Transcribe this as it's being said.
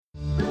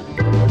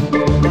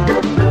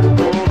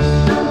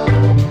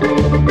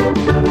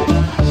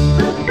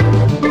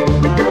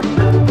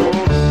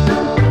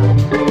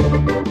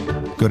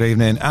good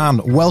evening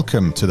and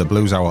welcome to the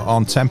Blues Hour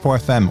on Tempo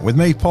FM with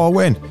me, Paul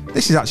Wynn.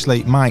 This is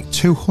actually my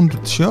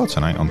 200th show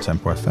tonight on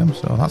Tempo FM,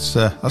 so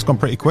that's gone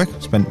pretty quick.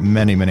 Spent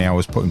many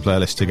hours putting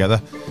playlists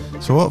together,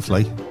 so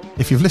hopefully,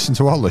 if you've listened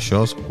to all the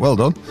shows, well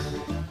done.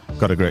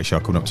 Got a great show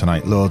coming up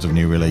tonight, loads of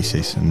new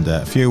releases and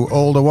a few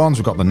older ones.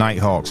 We've got the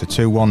Nighthawks, the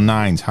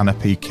 219s, Hannah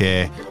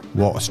PK,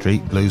 Water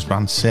Street Blues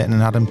Band, Satan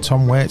and Adam,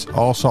 Tom Waits,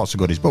 all sorts of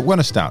goodies. But we're going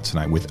to start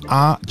tonight with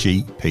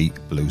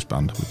RGP Blues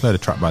Band. We played a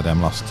track by them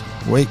last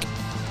week.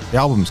 The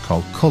album's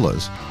called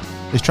Colours.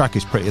 This track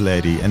is Pretty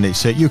Lady, and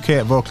it's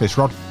UK vocalist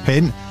Rod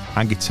Pinn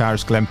and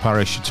guitarist Glenn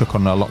Parrish took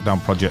on a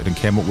lockdown project and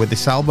came up with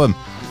this album,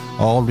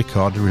 all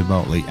recorded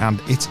remotely, and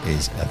it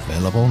is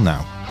available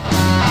now.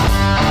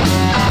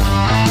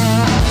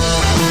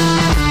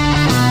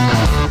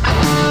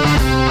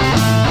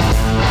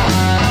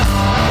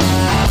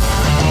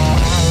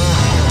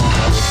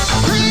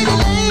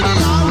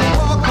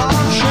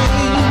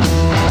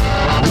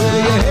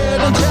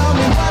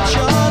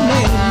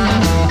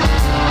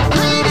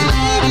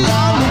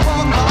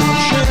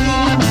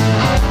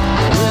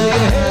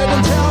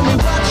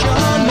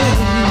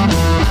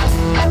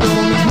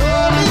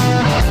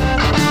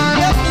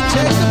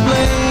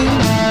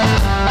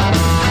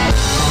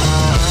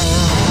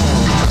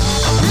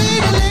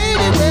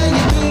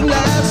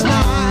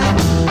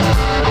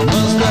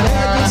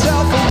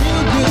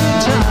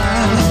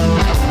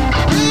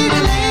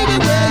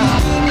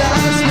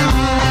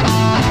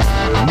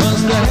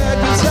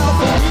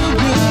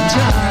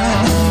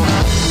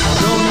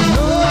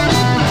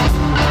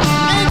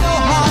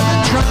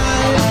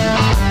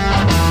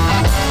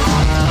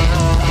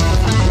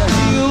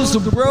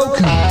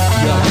 Broken,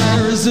 your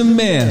hair is a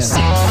mess.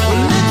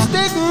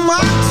 Lipstick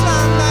marks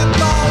on that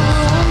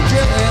ballroom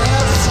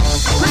dress.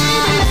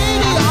 Pretty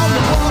lady on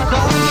the walk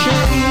of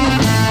shame.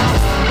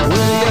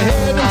 Lay your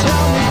head and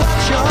tell me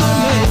what's your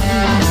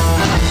name.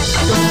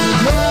 Don't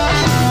ignore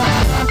it,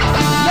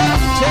 let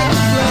me take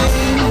the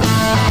blame.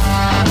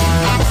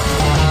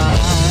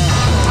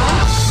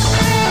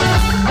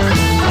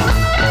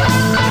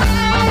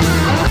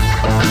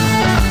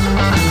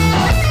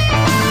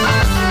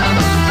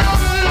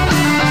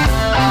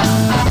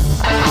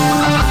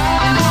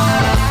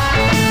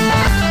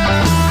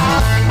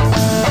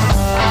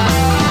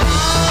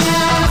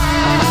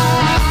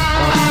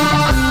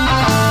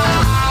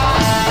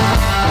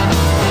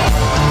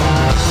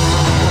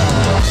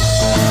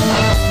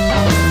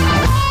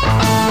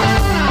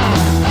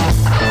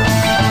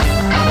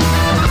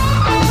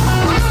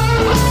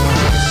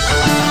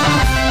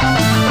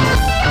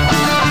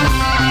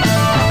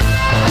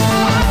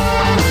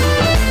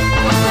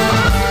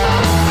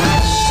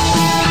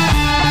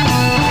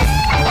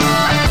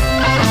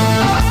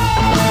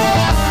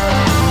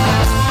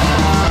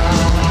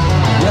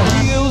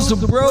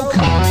 Broken,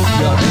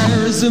 your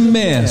hair is a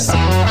mess.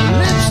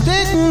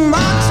 Lipstick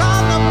marks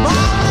on the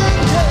ballroom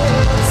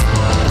dress.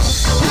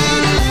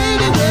 Pretty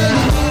lady, where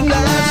you been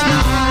last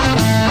night?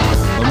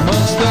 I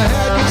must have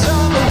had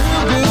yourself a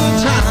real good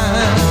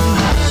time.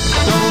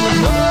 Don't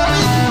love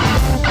it,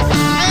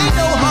 ain't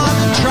no harm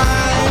in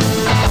trying.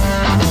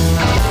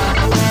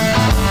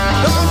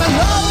 Don't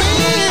love me,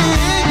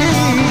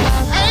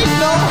 ain't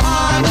no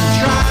harm in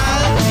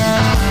trying.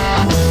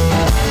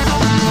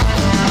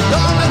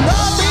 Don't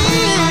love me,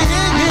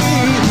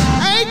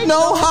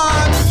 no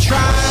harm to try.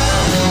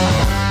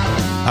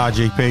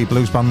 RGP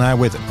Blues Band there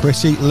with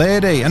Pretty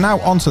Lady. And now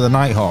on to the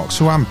Nighthawks,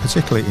 who I'm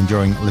particularly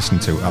enjoying listening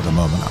to at the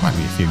moment. I might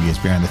be a few years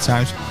behind the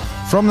times.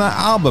 From their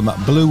album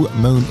Blue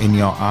Moon in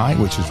Your Eye,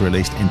 which was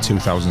released in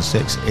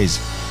 2006, is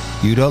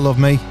You Don't Love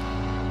Me,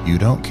 You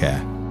Don't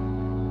Care.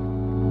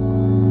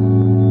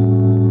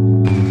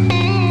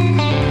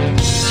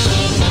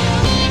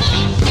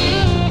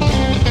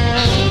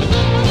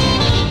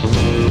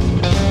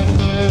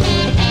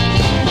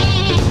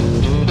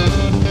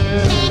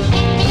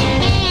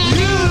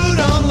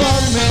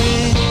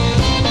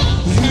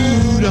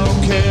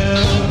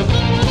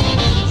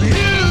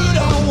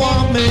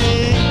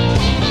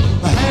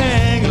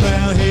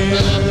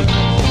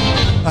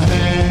 I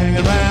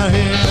hang around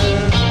here.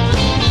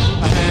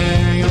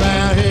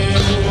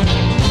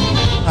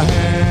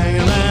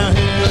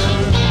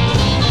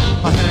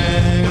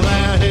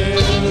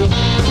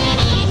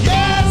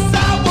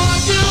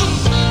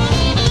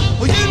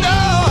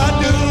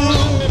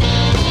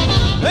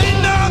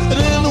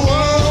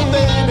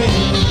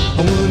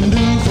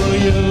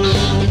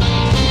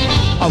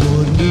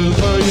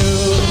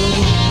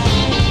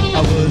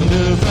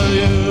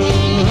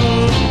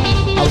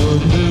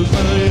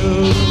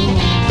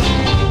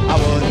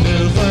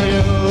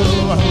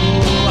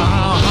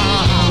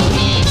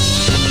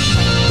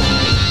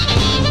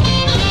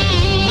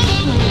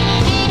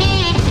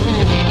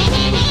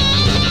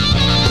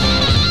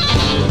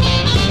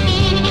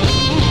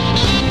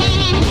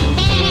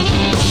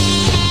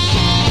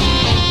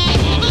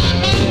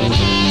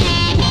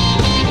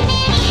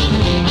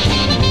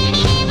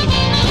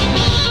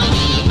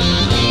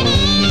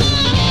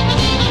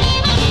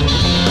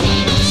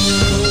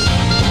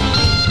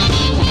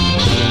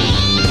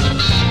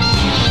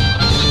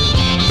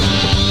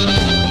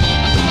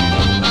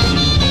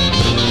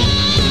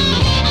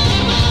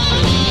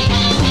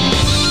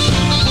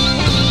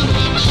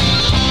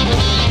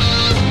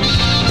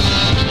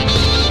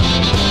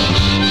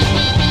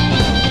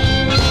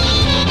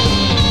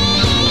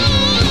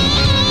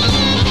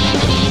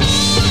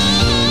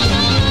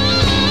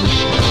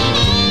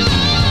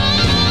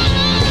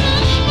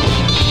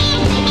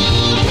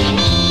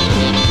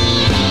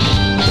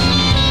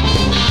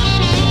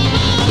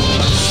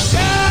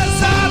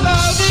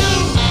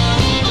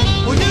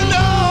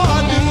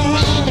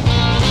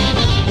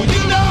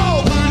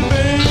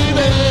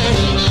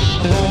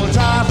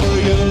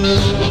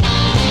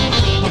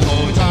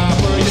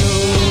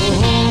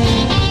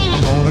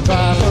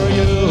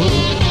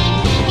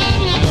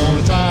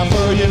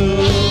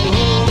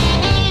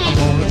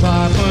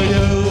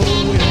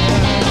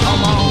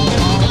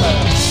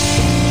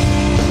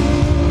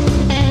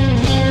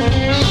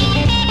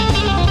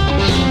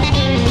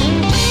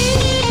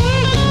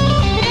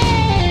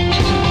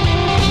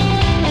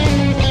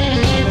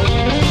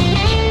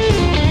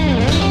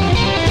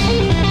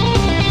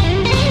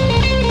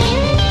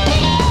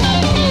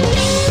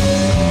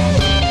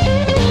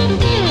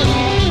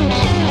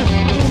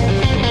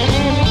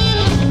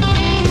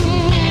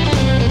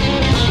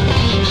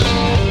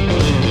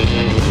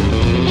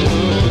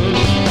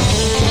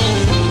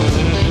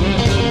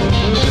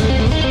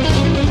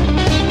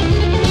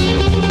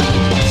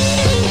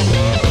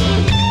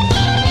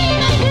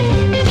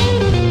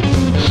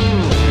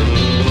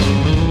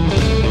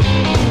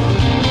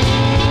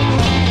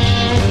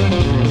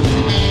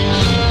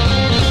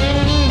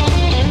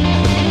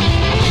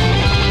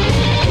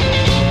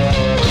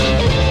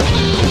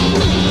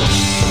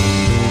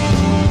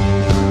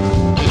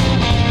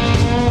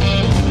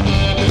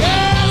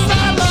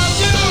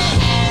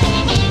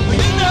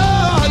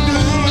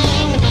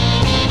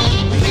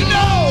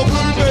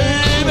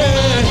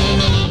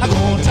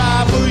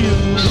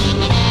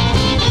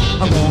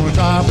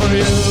 try for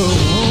you.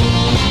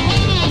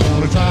 I'm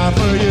gonna try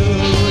for you,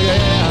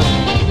 yeah.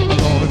 I'm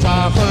gonna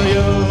try for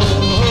you.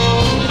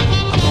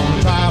 I'm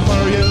gonna try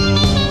for you.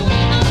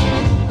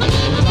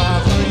 Try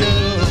for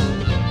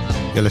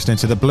you. You're listening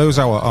to the Blues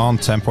Hour on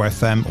Tempo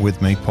FM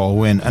with me, Paul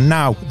Wynn. And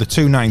now, the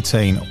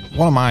 219,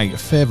 one of my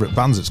favourite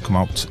bands that's come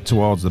out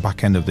towards the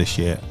back end of this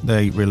year.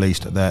 They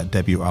released their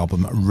debut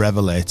album,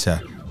 Revelator.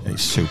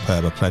 It's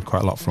superb. I played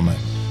quite a lot from it.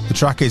 The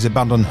track is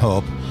Abandoned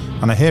Hope,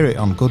 and I hear it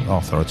on good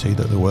authority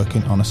that they're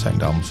working on a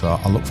second album, so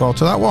I look forward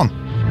to that one.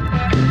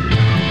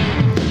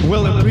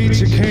 Well, a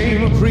preacher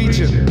came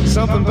a-preaching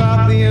something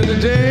about the end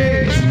of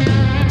days.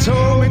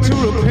 Told me to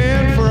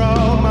repent for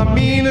all my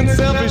mean and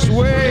selfish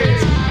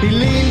ways. He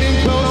leaned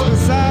in close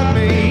beside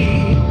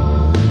me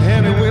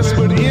and he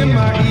whispered in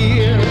my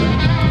ear,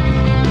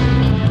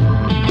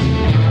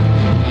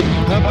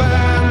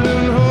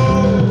 abandon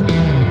hope,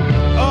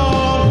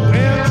 all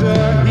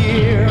enter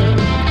here.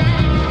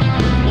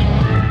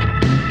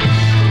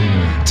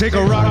 Take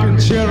a rocking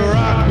chair to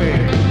rock me,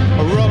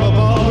 a rubber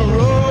ball to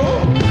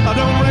roll. I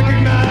don't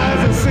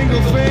recognize a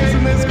single face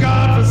in this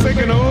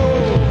godforsaken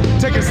hole.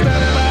 Take a step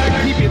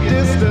back, keep your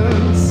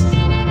distance,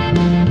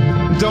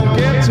 don't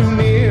get too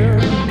near.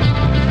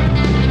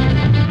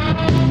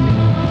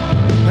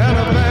 An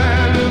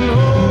abandoned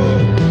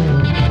home,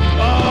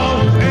 all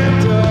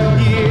enter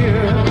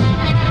here.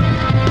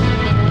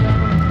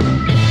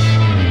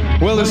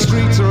 Well, the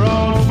streets are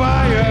on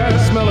fire,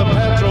 smell of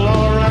petrol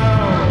all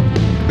around.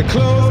 The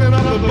closing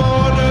of the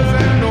borders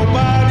and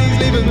nobody's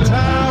leaving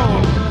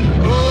town.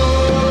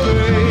 Oh,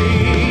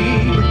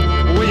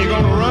 babe, where you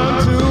gonna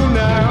run to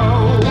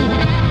now?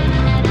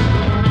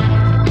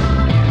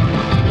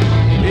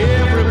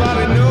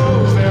 Everybody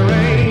knows there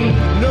ain't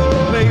no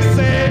place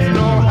safe,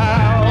 no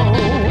how.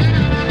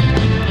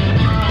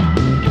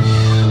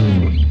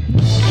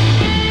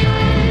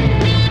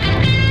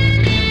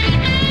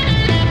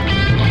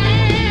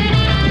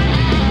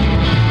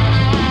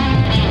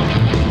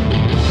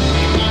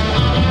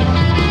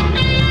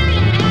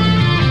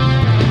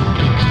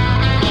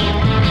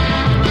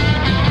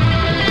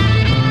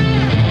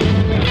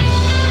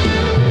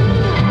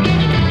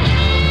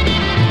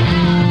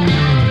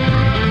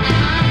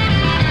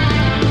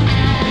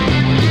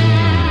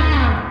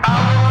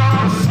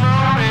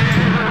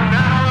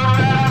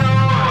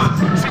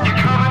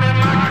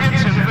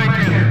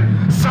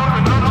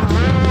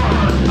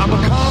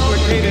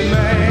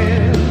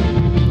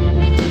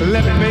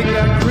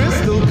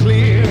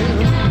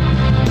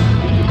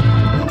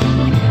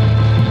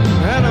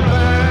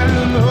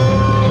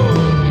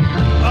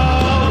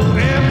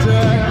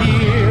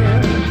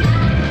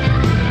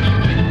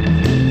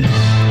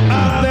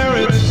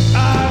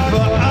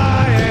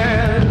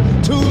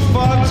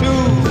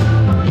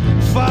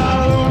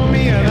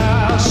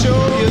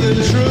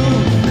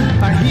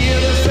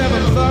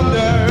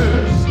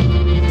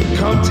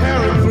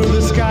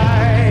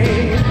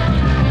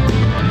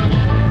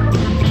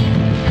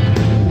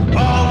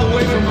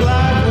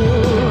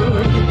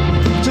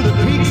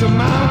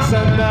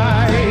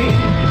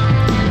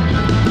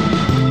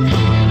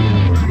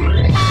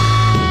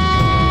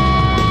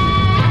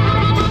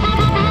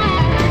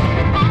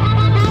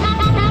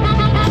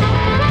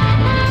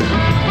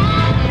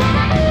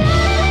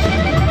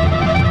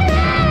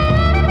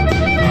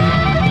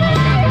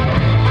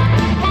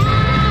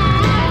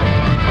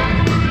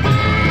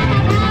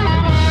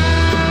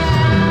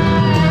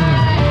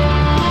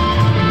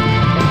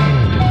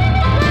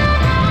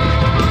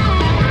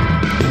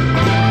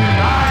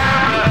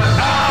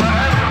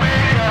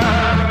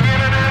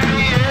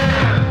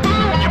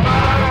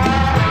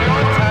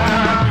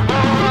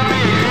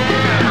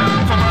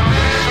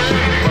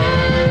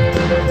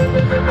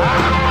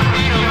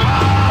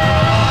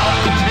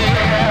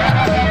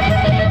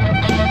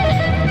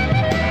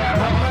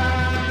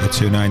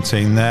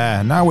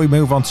 There. Now we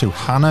move on to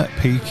Hannah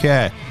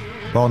PK.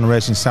 Born and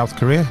raised in South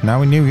Korea,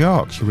 now in New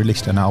York. She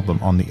released an album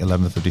on the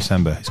 11th of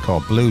December. It's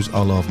called Blues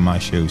All Over My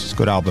Shoes. It's a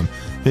good album.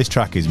 This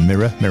track is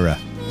Mirror, Mirror.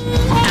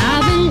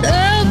 I've been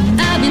up,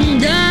 I've been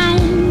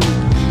down,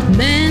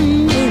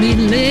 memory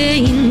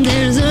lane.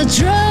 There's a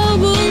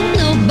trouble,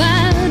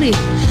 nobody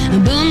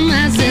but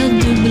myself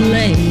to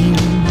blame.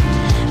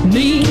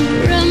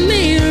 Mirror,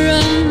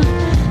 mirror,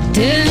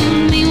 tell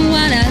me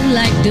what I'd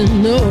like to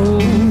know.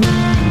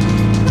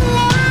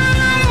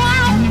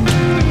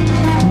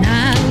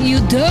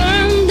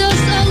 Turned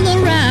us all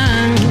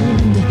around.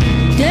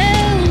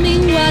 Tell me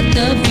what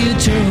the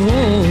future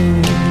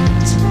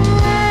holds.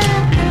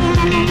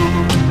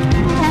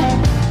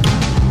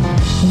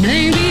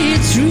 Maybe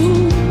it's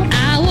true,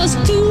 I was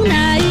too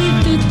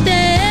naive to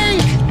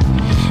think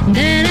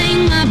that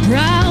ain't my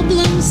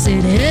problem.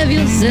 Said have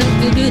yourself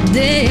a good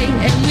day.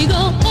 And we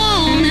go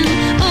on and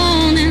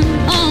on and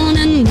on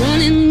and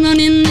running,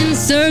 running in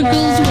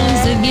circles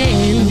once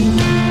again.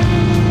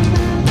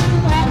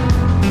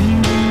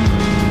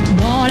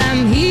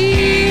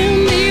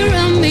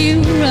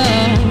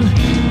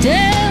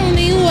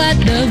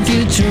 The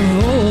future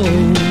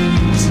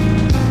holds.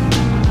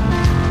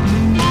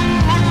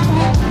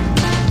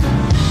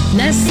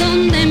 Last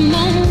Sunday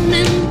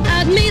morning,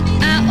 I'd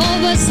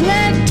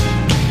overslept.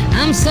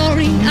 I'm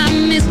sorry I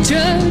missed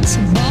church,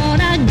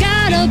 but I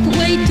got up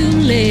way too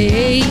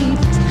late.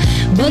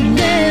 But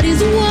there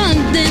is one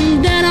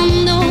thing that I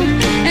know,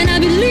 and I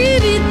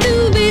believe it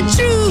to be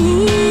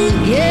true,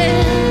 yeah.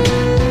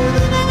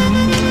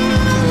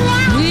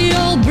 We're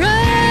all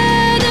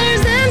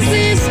brothers and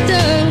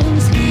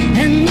sisters,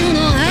 and you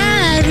know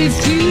I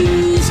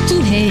refuse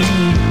to hate.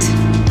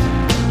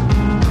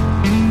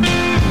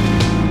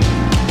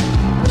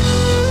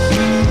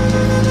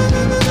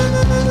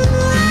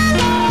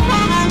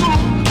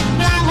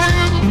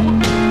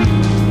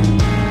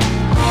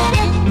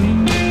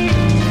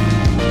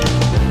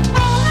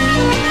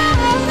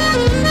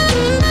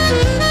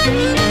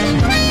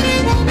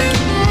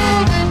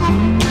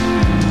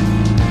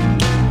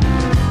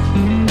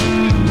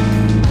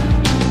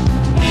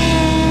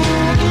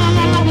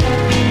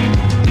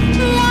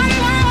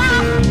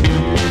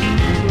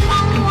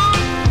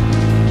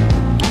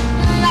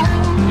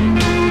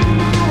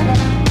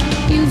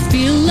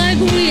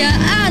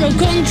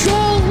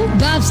 Control,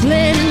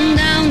 bobsledding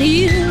down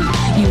here.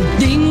 You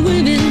think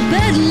we've been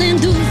pedaling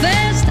too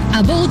fast?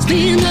 Our boat's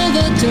been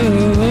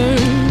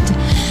overturned.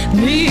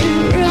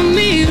 Mirror,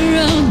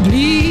 mirror,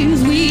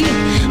 please, we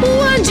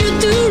want you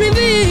to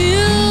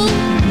reveal,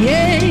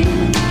 yeah,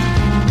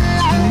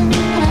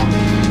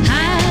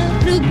 how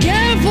to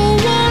care for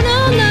one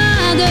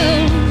another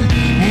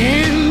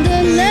and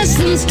the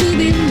lessons to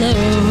be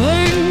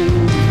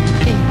learned.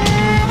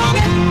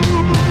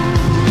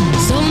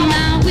 So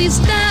now we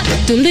stop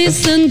to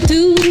listen to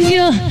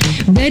you,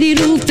 ready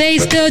to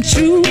face the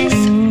truth.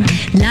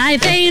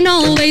 Life ain't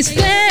always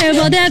fair,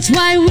 but that's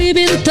why we've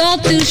been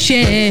taught to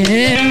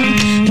share.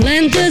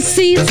 Plant the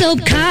seeds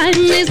of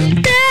kindness,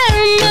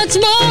 there's much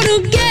more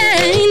to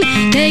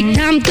gain. Take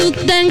time to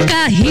thank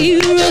our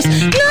heroes.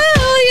 No,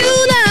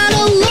 you're not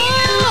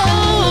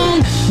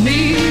alone.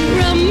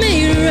 Mirror,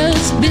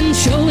 mirror's been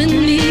showing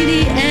me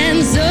the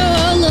answer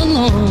all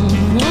along.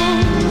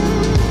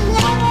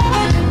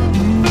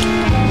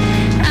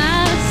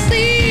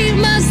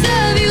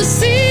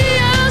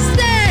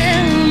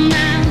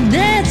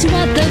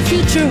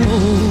 Future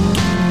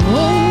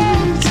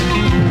holds.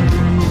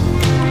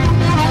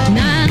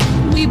 Now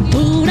we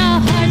put our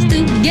hearts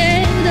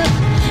together.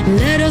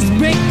 Let us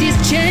break this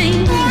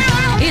chain.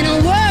 In a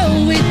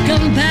world with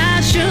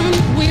compassion,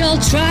 we all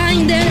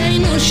trying, there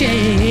ain't no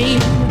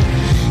shame.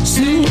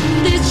 Soon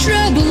this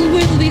trouble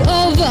will be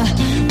over,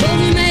 but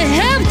we may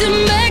have to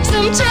make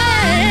some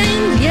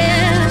change.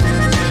 Yeah,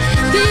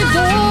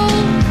 people,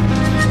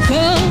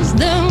 'cause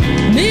the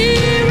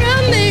mirror,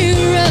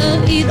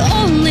 mirror, it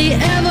only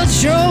ever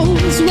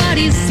shows what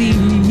it sees.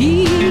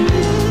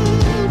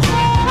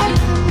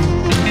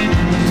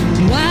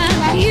 What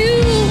you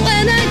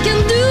and I can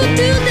do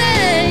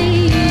today,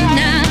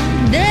 now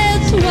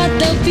that's what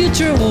the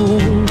future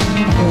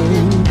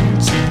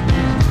holds.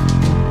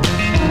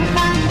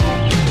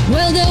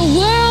 Well, the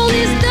world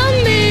is the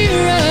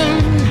mirror,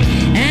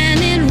 and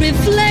it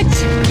reflects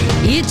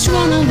each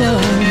one of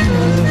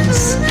us.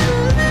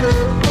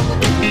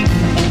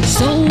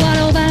 So what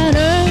about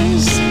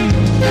us?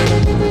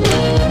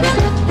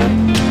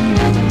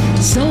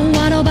 So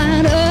what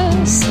about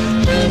us?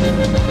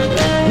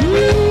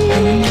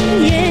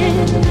 Yeah,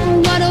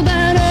 what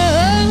about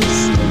us?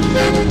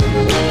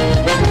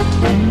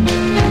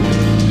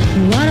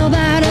 What about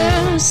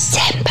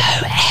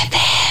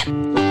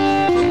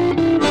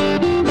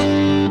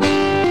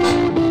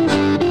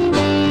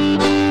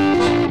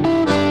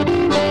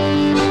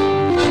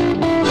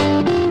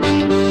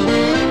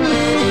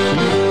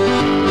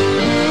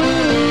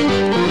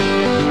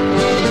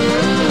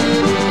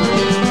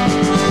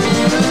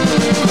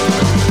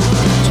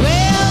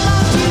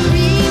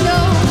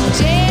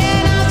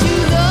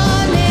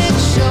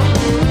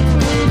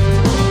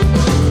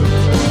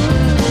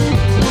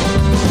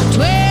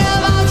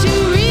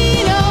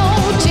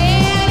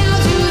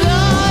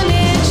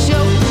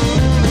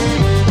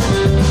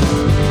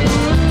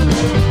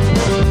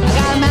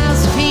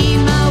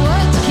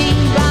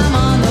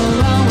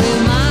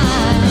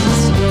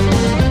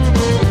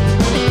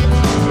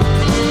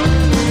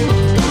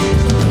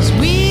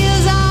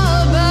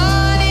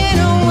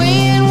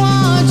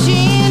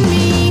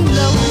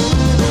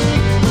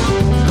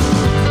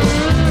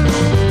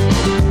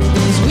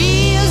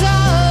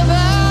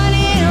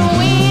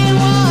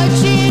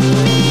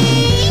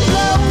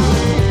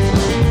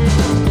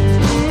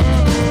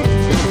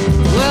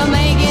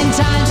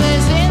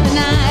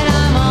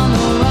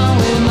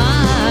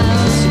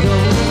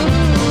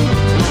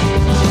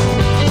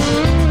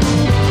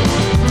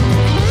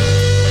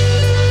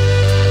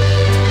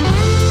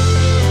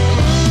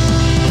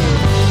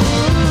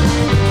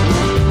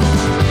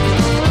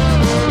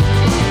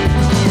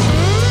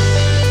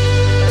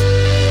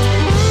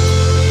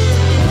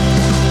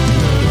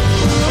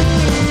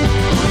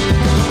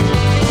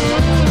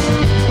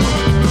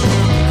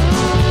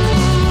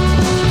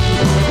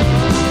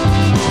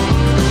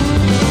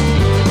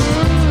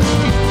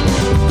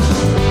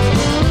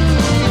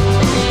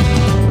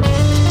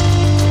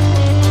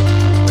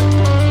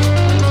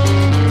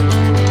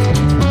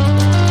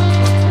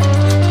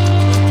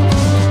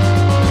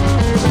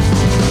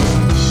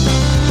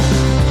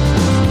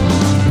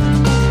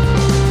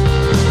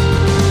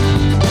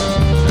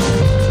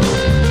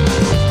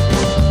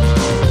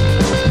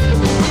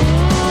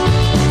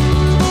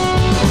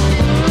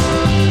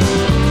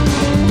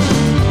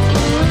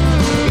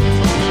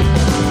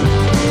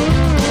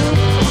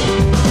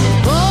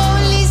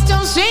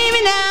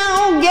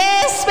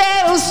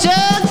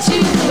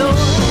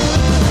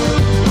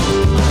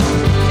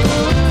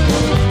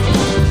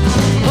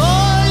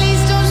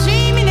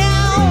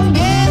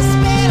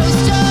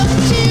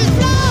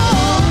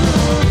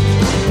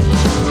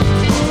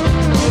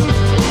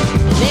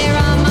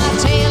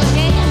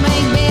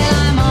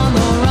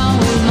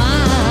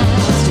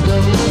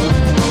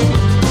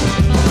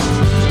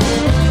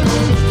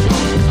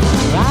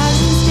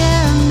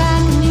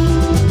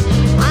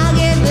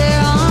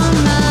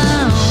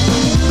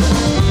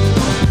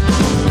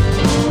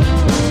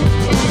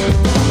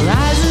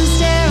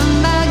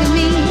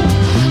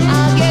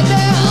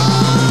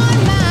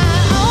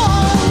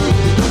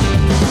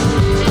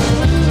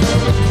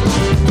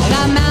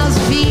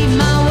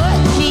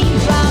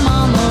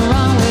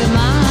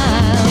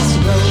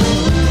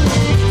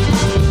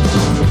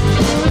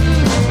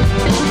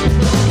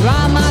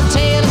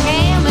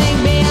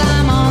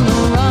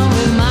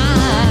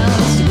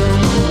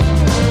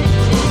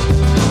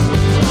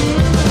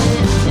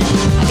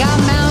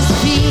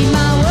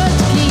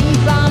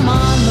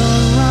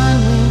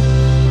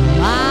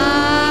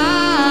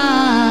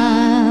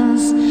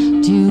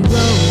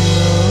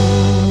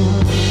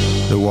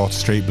Water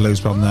Street Blues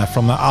Band there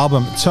from that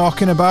album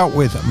Talking About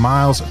with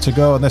Miles to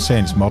Go. And they're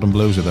saying it's modern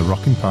blues with a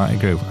rocking party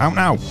groove. Out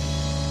now,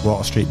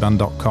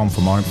 waterstreetband.com for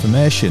more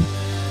information.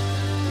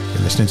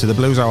 You're listening to the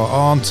Blues Hour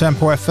on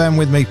Tempo FM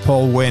with me,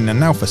 Paul Wynn.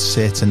 And now for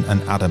Satan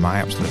and Adam. I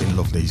absolutely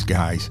love these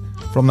guys.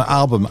 From the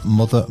album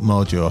Mother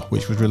Mojo,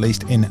 which was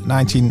released in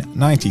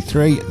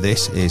 1993,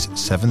 this is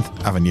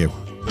 7th Avenue.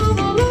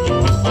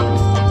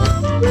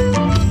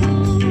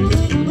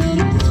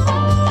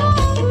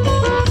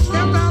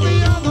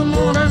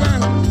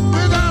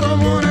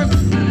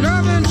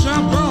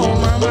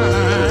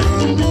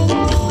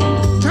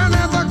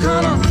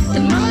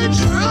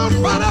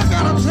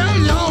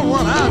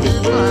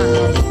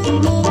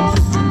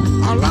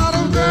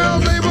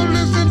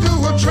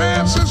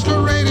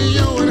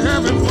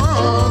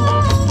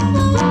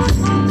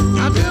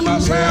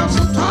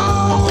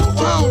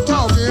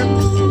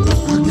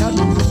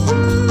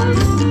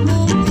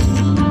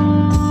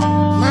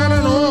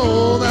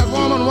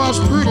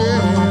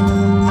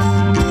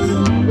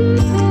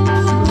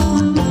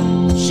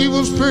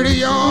 Pretty,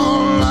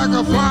 y'all, like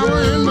a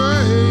flower in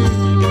May.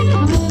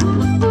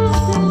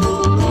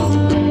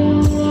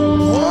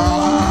 Oh,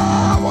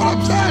 I wanna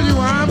tell you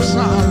I'm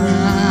sorry.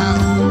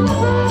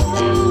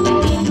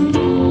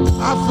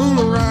 I fool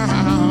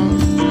around,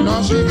 no,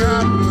 she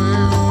got away.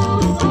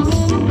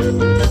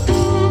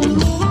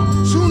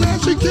 Soon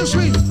as she kissed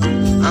me,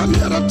 I'm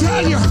here to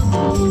tell you,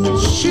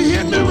 she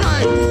hit me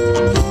right.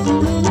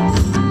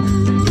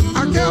 I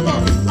kept her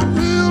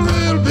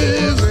real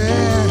busy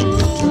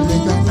till they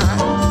got night.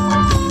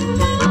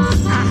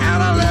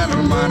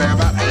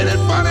 But ain't it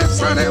funny,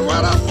 sonny,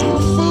 what a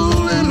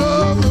fool in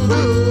love will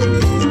do.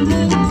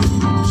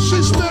 She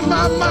spent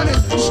my money,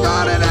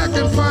 started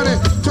acting funny,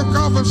 took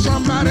off with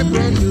somebody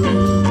brand new.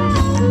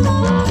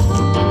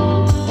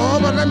 Oh,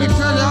 but let me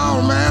tell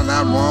y'all, man,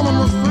 that woman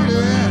was pretty.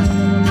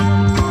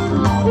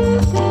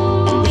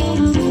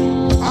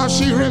 Oh,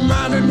 she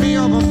reminded me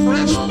of a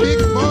fresh big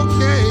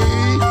bouquet.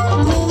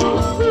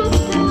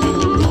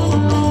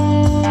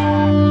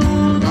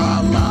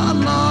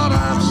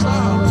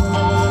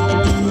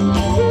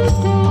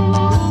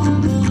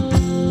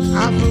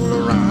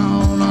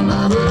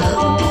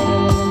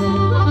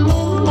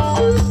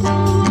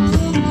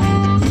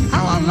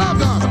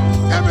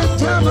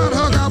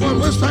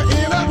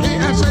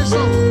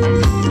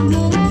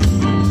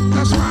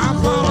 That's why I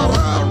followed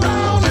her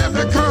around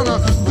every corner,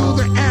 through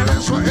the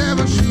alleys,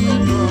 wherever she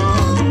was.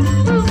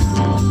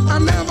 I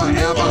never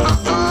ever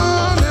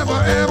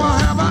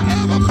have I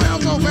ever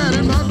felt so bad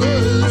in my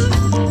days.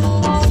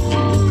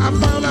 I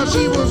found out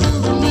she was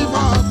using me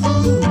for a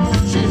fool.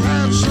 She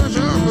had such a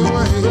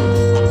way.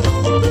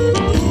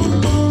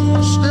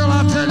 Still,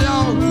 I tell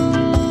y'all,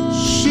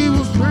 she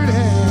was pretty.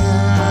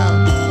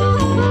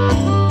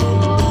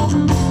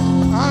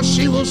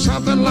 She was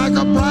something like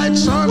a bright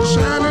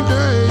sunshiny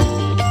day.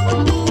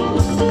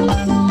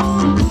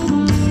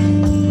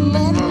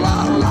 Lord,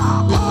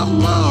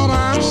 Lord,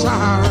 I'm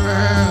sorry.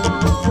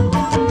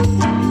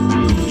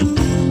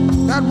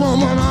 That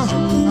woman,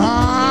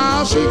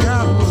 she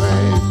got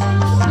away.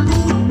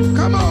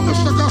 Come on,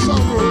 Mr. Gusso.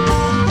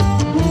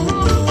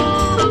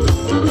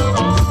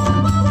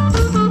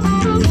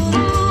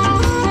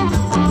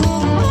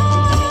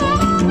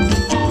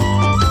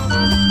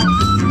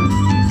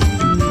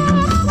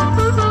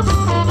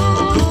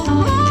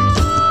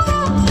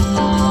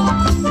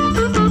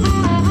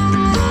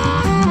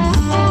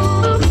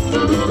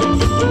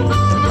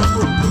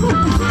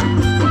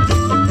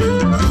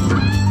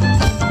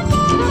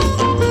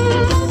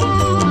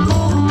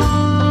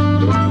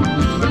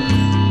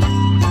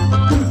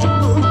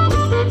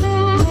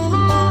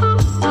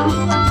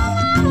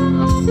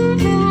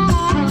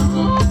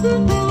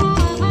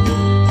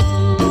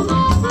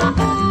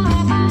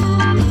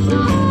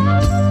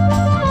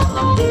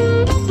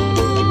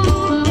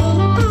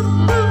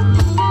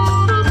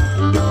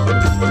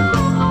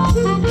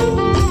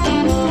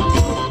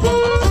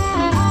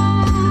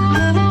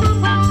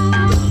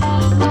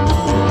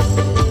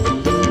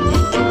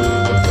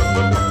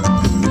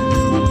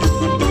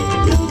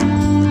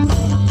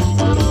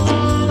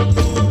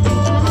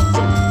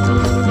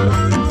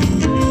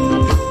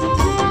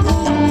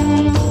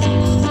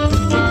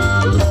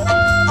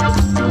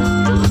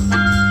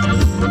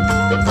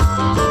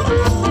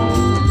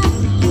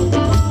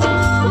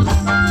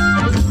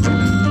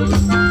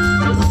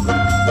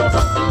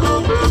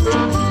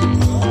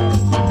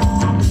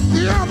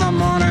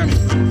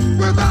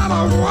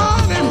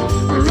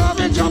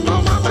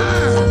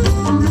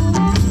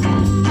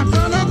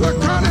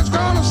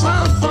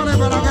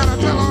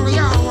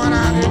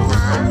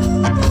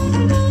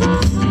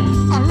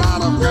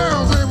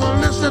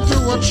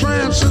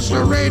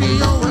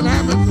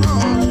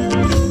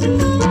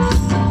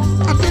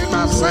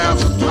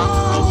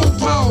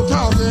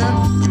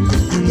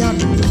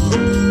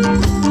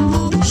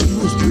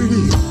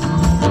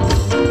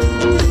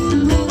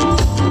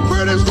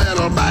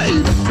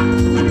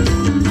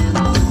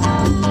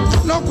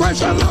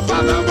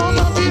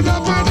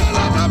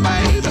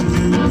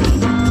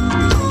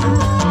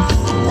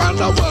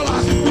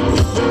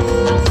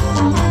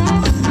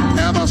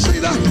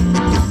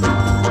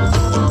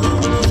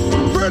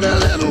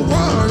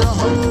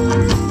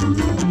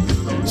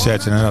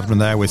 Burton and Admin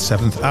there with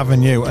 7th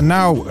Avenue. And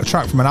now a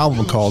track from an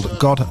album called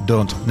God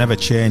Don't Never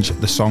Change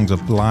the Songs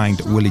of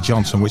Blind Willie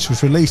Johnson, which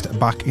was released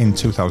back in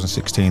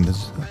 2016.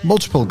 There's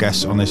multiple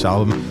guests on this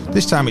album.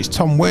 This time it's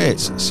Tom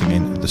Waits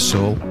singing The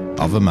Soul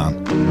of a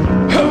Man.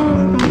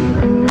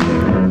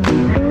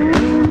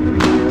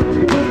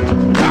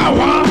 I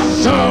want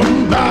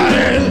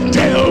somebody to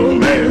tell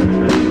me,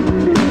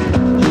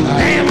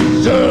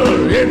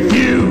 answer if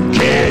you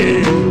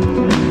can.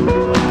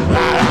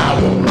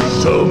 I want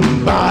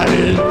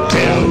somebody to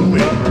tell me,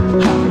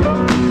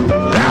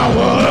 now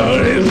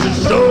what is the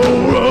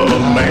soul of a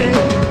man?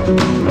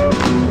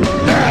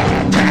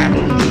 I've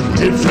traveled to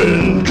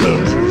different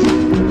countries,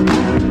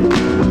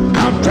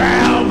 I've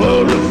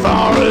traveled the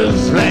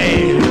forest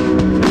land,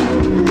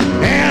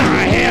 and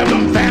I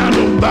haven't found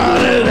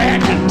nobody that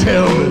can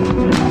tell me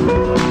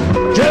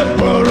just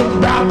what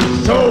about the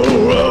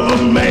soul of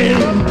a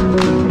man.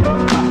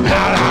 I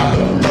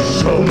want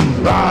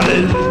somebody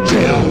to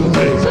tell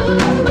me,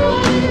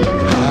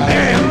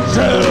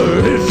 answer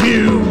if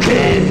you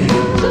can.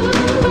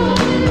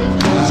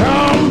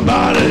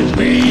 Somebody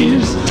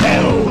please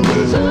tell me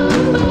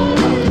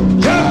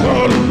just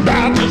what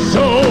about the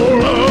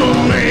soul of a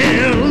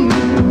man.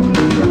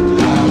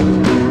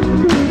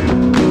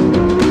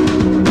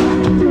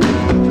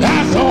 I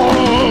saw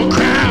a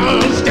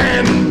crowd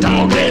standing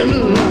talking,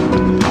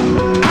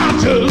 I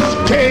just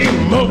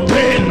came up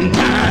in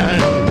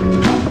time,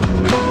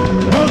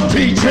 was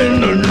teaching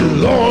the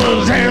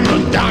lawyers and the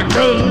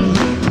doctors,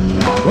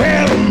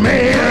 well, a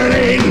man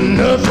ain't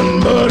nothing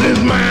but his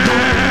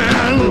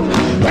mind.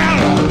 Well,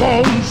 I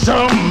want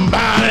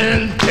somebody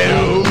to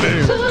tell me,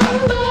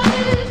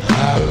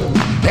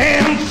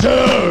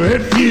 answer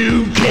if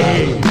you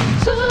can.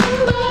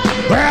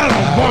 Well, I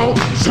want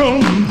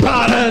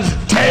somebody to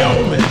tell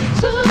me,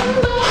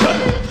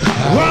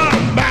 what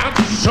about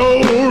the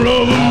soul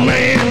of a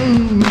man?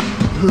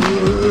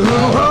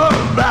 What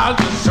about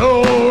the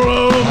soul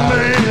of a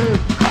man?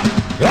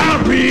 I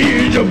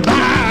read the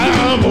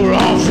Bible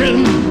often,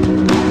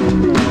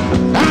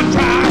 I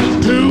try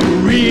to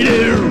read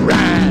it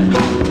right,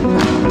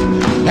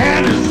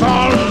 and as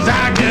far as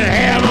I can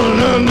have an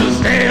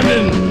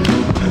understanding,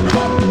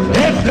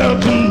 it's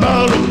nothing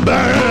but a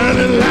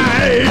burning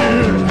light.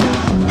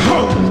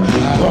 Oh,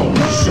 I want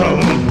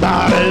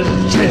somebody to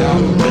tell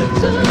me,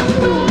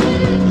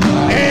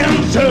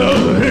 answer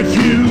if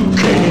you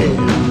can.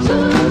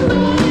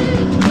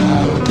 I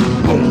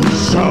want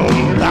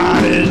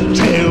somebody to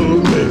tell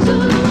me,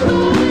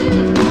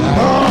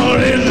 what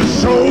is the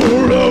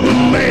soul of a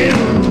man?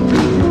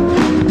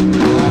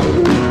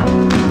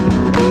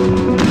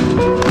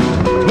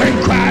 When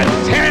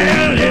Christ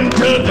had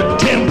entered the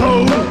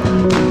temple,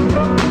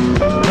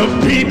 the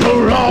people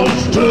all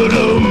stood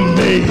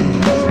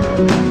amazed.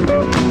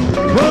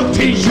 Well,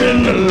 teaching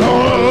the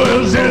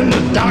lawyers and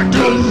the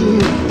doctors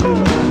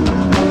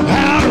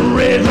how to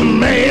raise a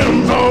man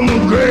from the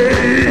grave.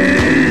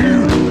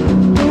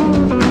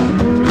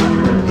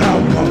 I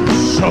want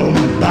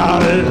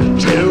somebody to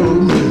tell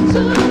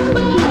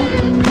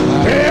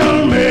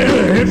me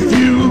if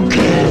you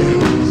can.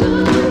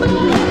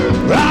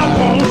 I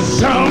want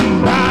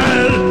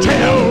somebody to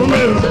tell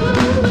me,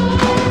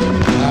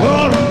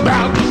 what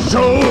about the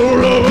soul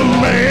of a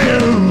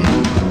man?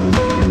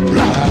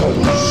 I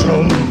want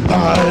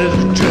somebody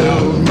to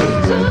tell me,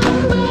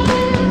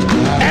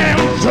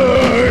 answer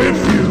if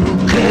you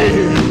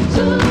can.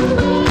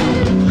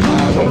 I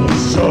want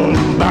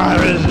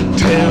somebody to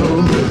tell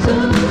me,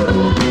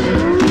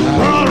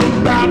 what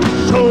about the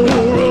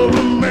soul of a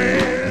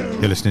man?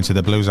 You're listening to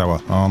the Blues Hour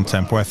on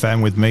Tempo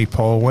FM with me,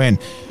 Paul Wynn.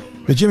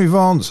 The Jimmy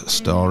Vaughan's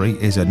Story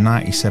is a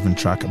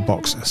 97-track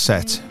box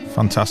set.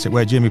 Fantastic,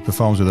 where Jimmy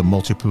performs with a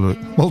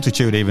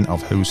multitude even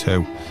of who's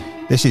who.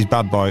 This is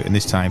Bad Boy, and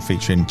this time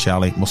featuring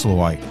Charlie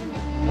Musselwhite.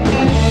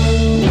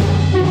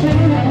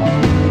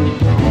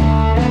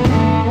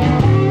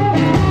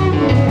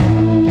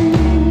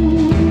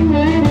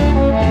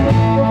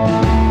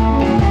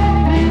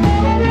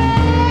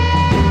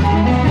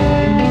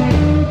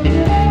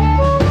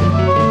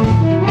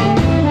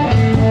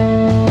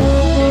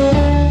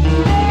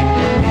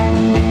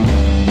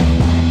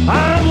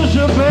 I'm just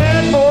a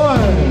bad boy,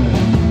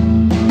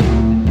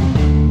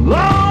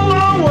 long,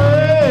 long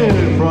way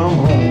from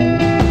home.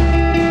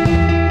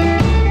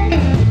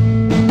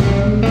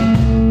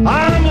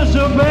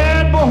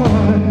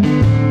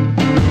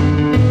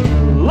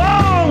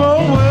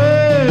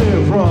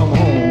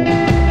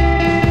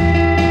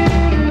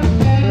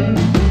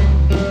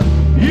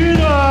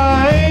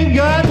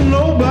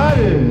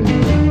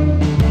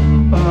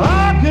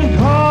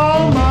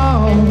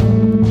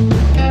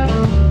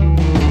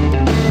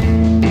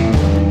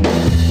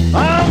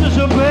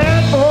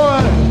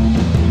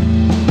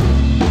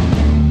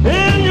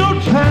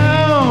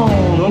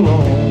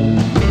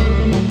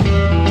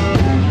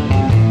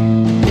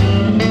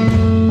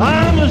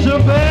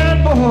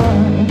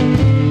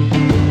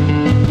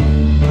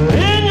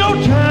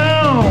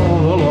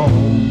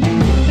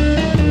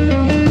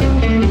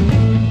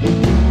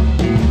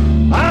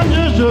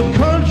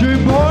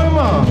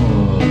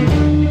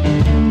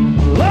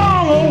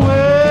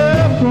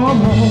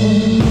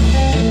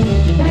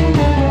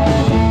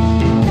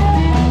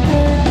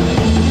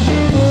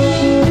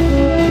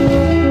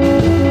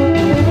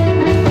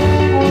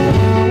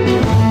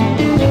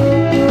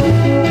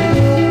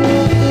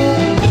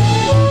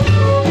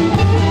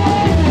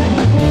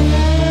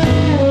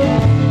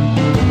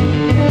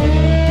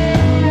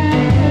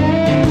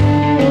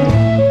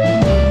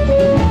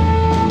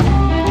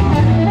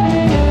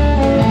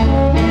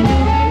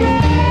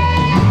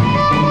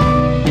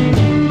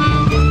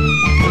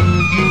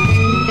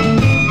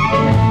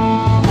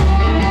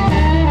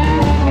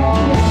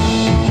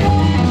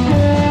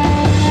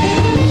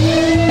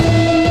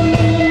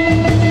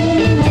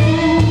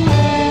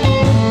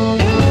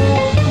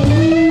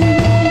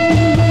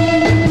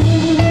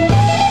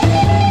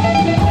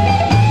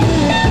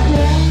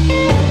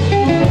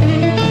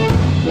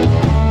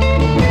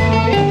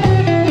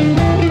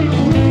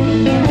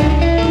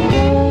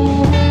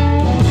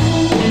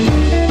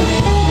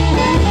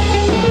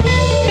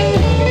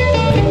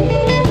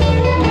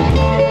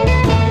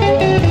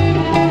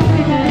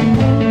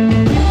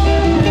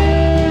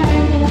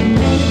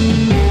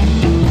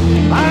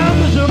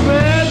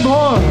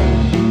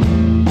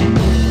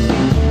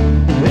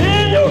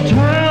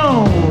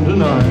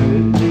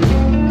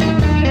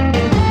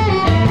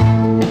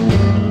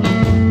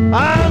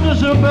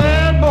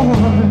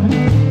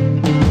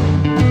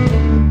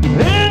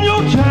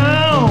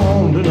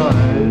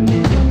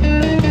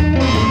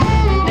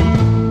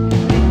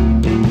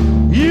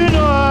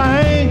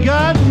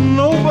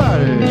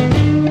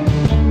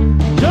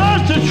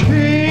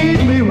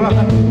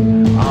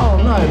 all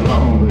night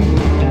long, baby.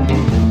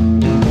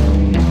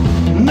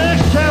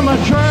 Next time I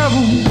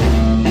travel,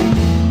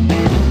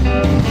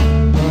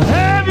 I'll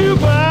have you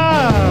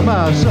by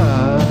my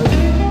side.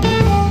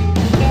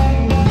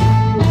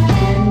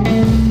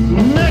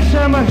 Next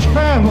time I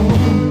travel,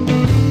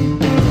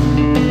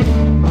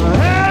 I'll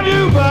have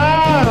you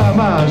by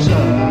my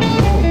side.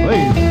 Oh,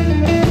 baby.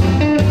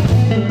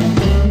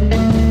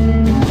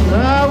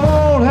 I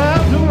won't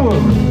have to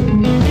worry.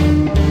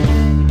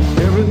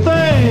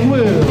 Everything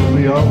will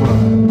be alright.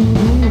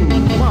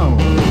 Come on.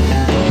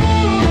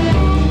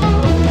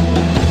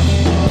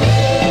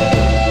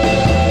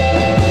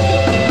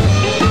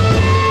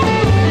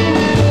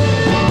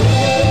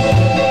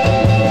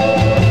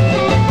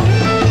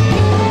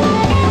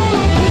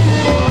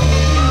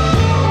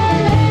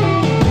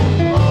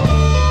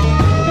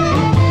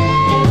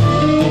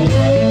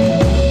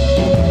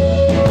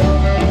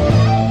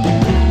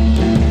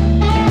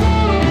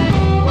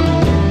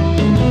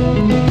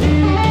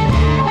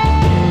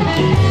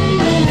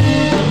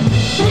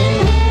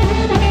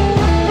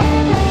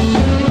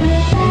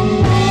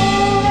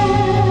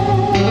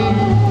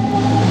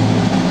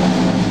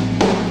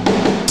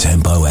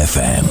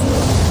 FM,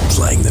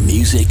 playing the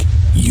music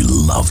you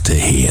love to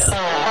hear.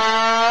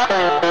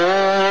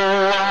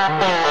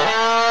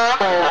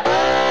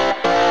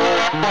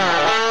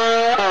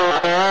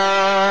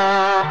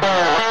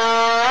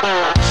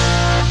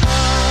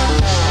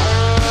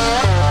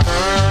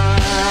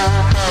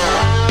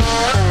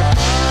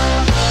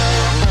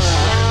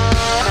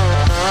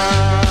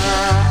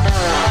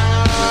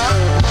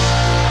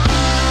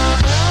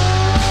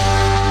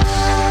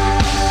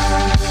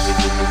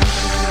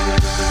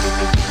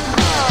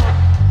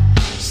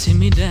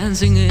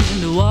 Dancing in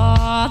the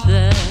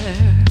water,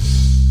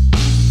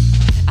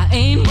 I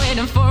ain't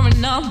waiting for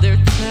another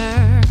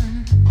turn.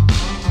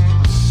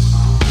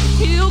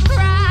 You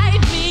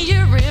cried me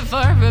a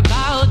river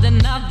about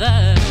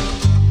another.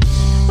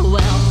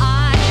 Well,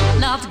 I'm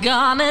not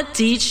gonna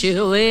teach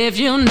you if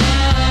you never learn.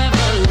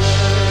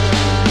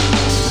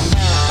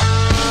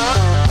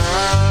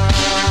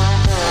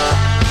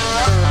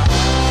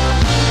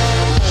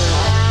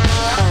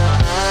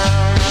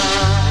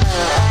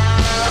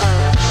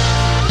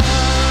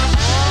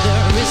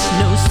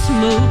 No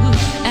smooth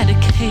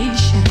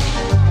education.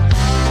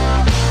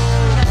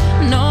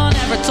 No one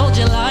ever told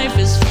you life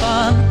is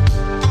fun.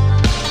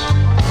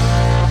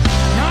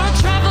 You're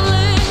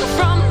traveling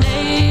from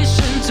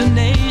nation to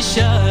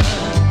nation,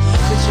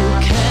 but you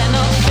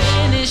cannot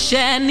finish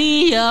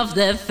any of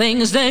the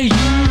things that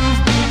you've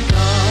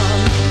begun.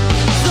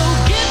 So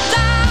get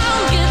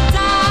down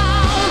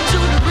to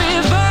the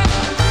river,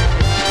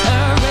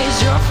 erase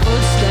your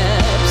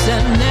footsteps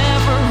and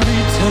never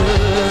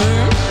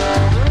return.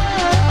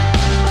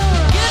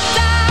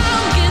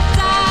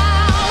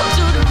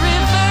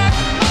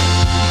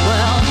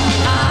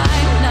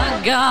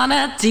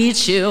 Gonna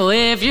teach you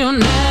if you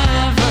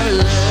never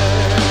learn.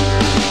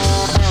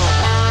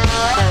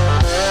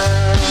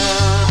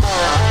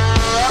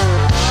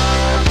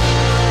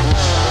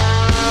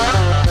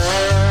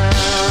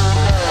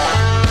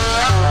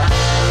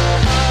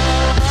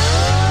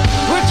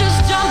 We're just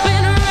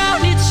jumping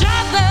around each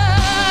other,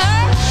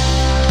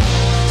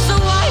 so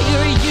why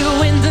are you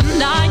in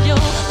denial,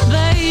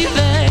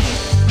 baby?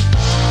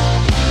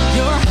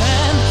 Your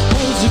hand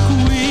holds a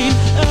queen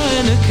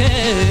and a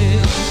king.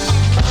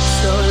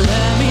 So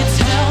let me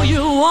tell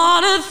you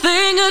one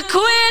thing, a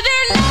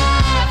quitter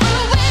never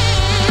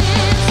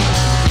wins.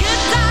 Get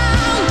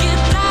down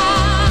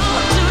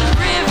to the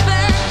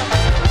river,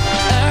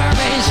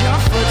 erase your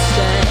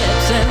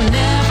footsteps and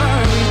never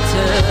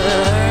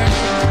return.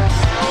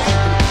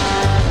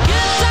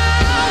 Get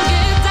down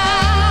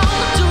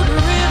to the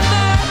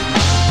river.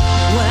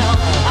 Well,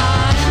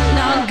 I'm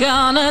not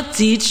gonna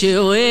teach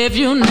you if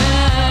you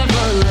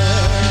never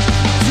learn.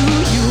 Do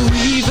you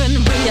even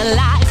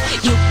realize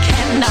you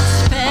cannot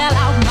spell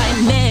out my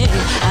name?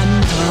 I'm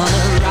doing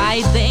the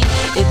right thing.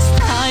 It's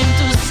time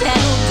to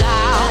settle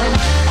down.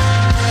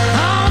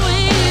 Oh,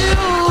 you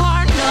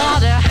are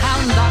not a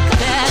hound dog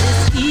that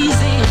is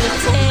easy to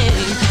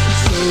tame.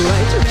 So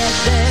right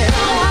there,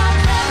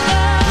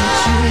 put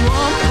you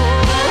on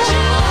board,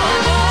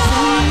 so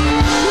you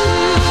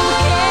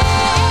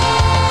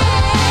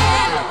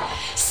can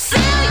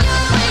sail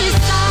your ways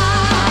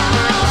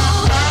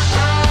out.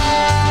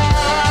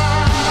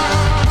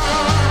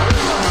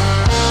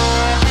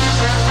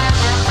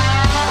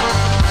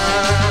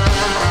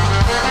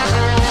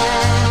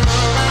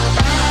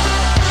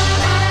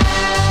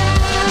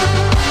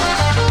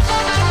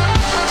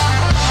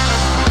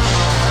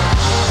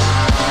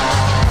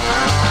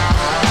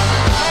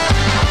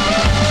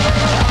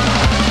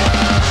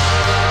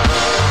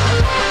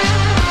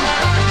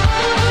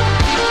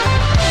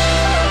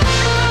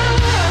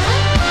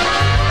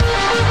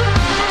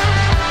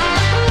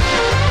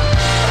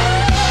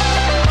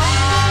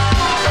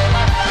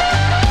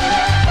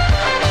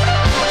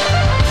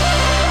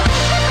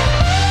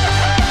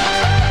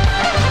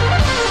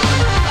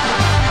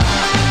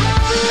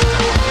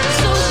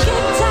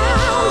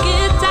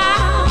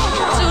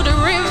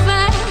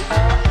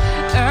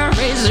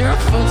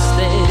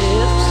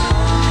 footsteps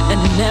and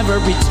never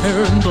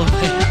return, boy.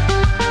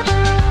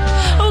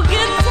 Oh,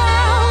 get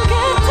down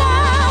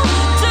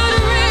to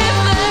the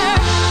river.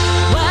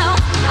 Well,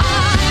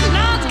 I'm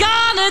not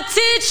gonna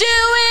teach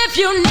you if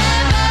you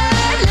never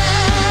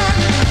learn.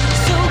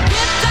 So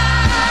get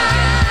down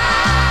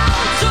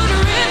to the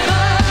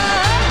river,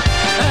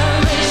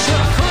 erase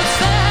your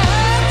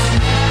footsteps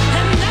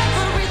and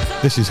never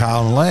return. This is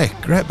Harlan Lake,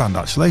 great band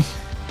actually.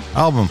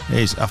 Album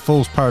is A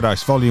Fool's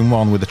Paradise Volume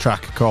 1 with a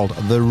track called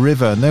The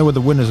River, and they were the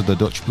winners of the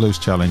Dutch Blues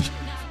Challenge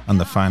and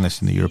the finalists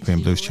in the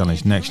European Blues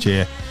Challenge next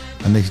year,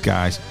 and these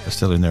guys are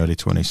still in their early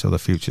 20s, so the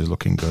future's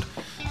looking good.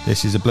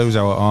 This is the Blues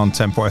Hour on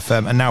Tempo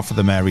FM, and now for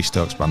the Mary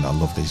Stokes Band. I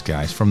love these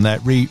guys. From their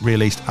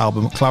re-released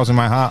album Clouds in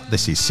My Heart,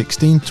 this is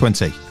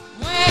 1620.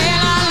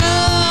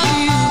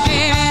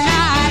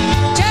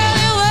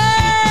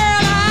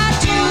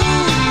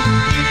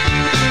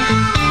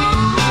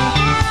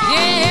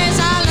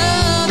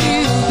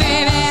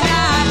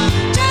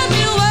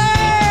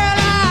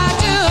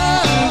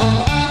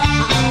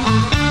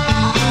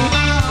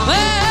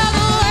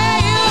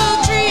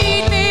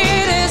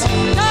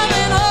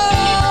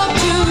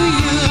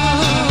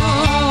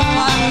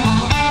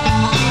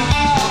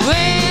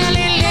 Well,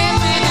 he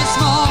left me this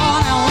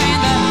morning when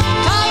the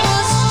clock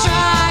was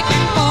striking.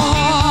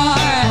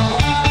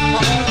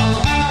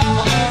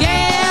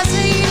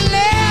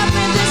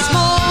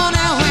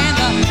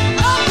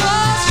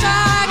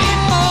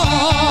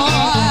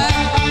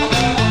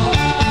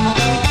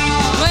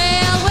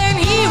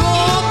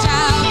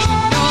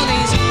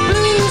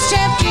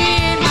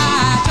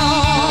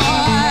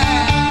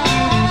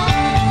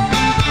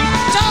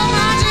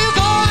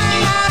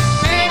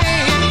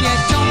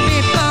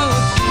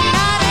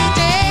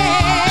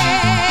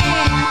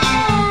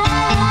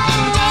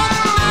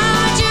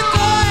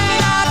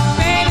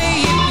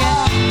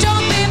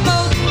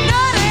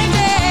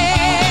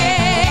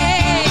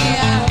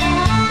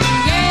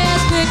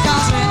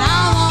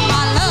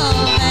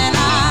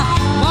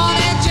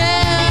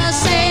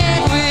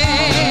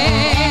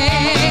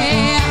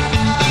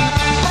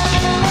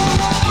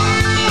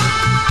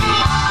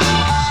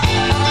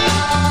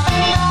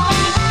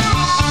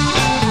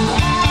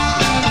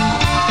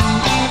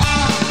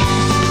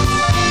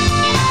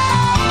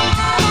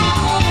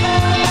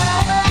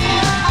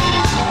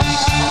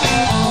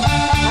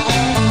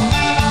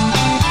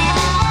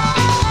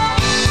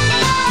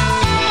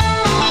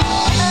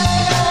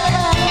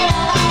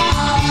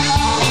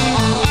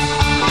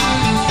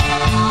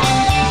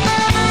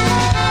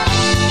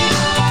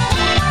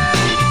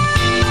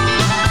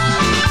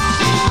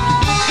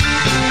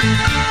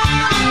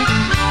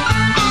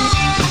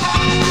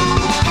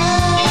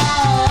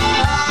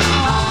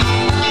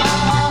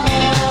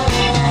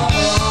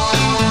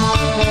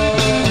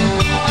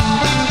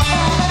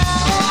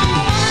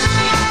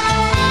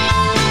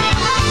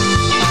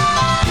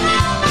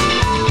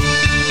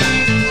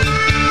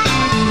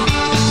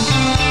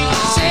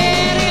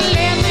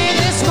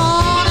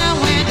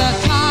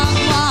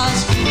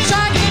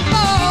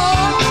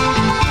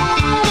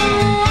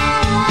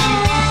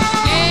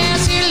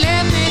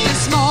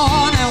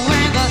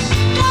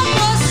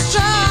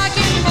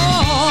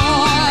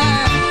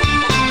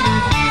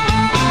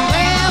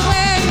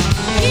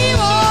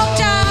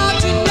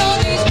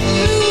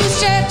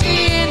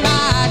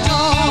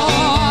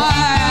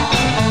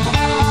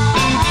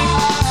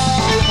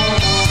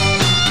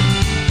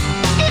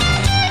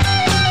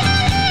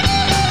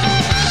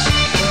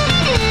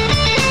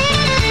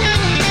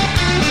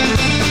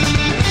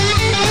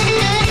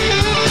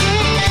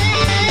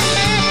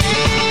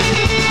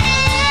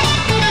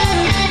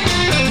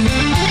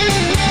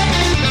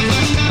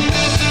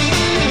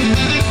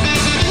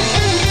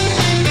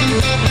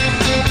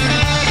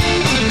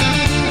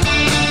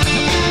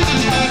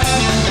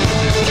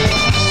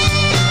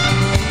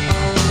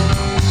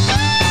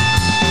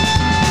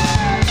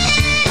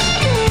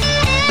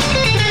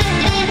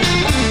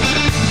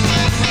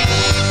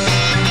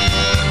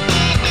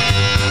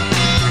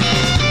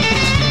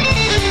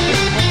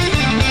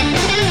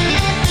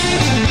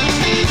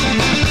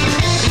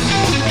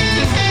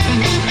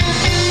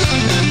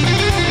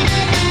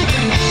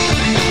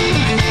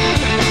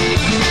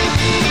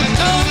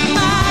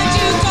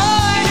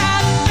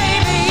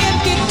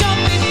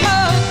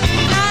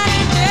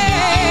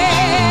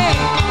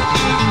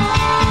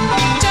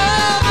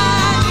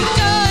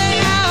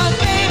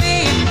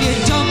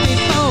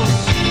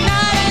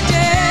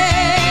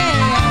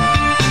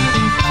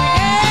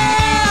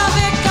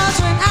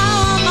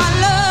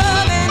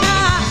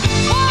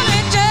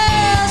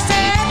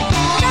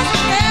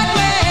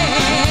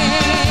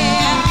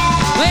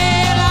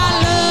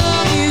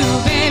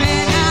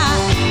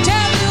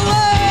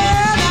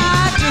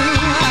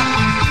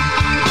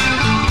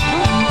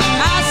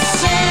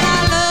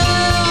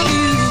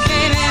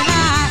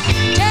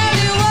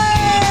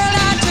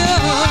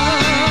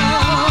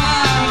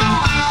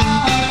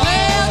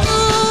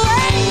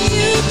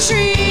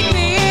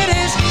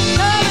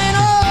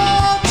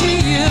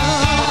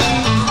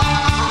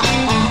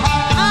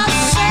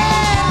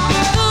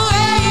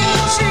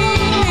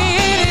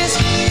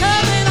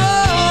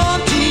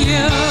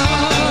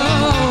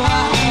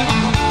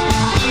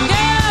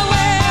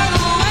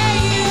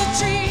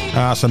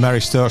 That's a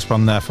Mary Stokes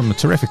band there from the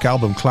terrific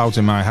album Clouds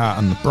in My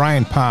Heart, and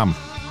Brian Palm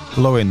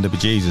blowing the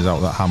bejesus out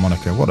of that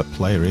harmonica. What a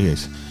player he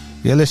is.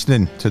 You're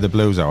listening to the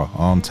Blues Hour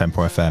on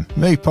Tempo FM.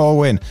 Me, Paul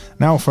Wynn,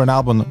 now for an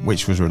album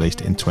which was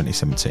released in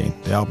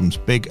 2017. The album's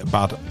Big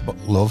Bad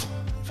Love,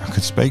 if I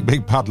could speak,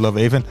 Big Bad Love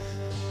even.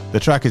 The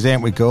track is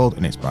Ain't We Gold,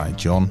 and it's by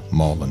John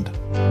Morland.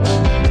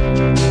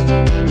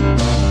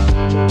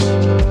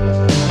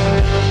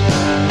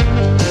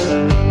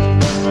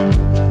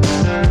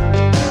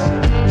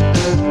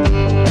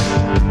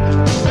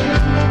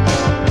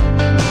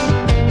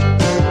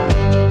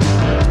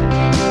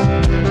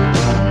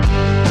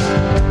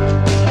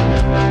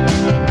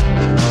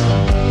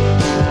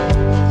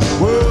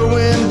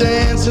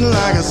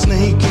 Like a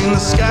snake in the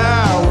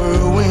sky,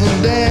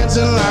 whirlwind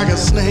dancing like a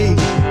snake.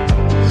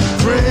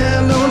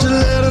 Friend, don't you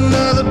let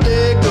another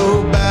day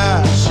go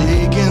by,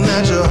 shaking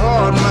that your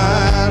heart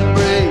might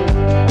break.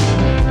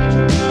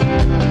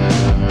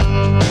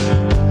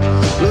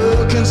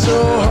 Looking so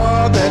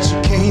hard that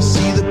you can't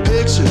see the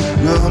picture,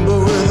 number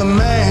with a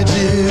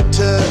magic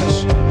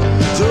touch.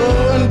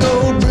 Throwing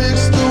gold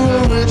bricks through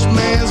a rich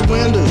man's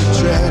window,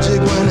 tragic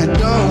when it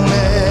don't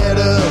add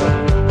up.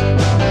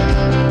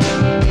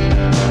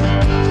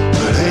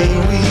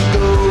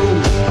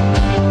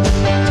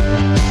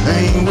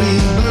 Ain't we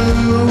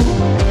blue?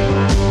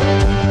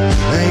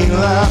 Ain't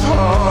life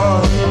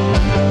hard?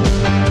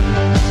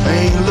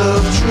 Ain't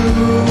love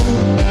true?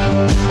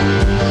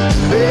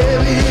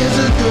 Baby, it's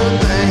a good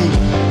thing.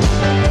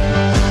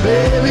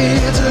 Baby,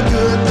 it's a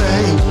good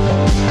thing.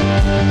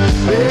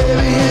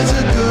 Baby, it's a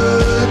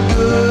good,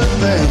 good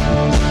thing.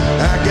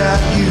 I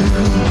got you.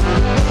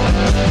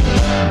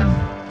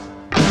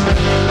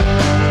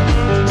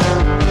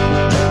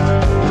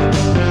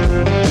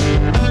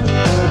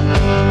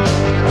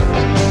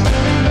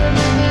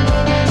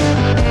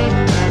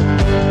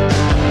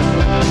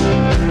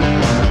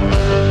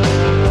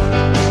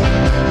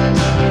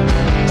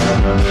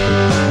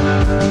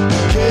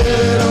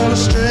 Carrot on a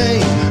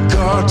string,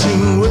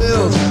 cartoon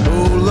wheels.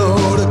 Oh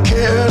Lord, a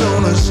carrot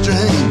on a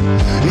string.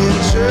 In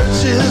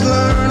churches,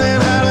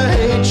 learning how to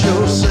hate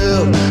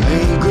yourself.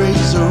 Ain't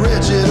grace a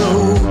wretched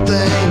old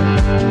thing?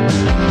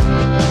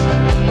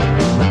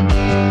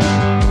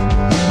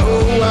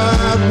 Oh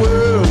wide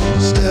world,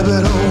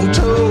 stepping on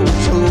toes.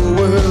 Whole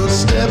world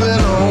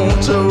stepping on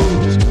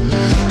toes.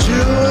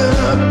 Chewing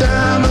up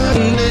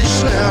diamond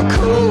dish now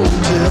cold.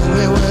 Tell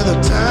me where the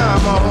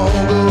time all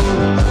goes.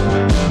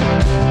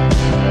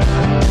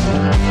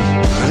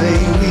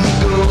 Ain't we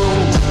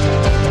gold?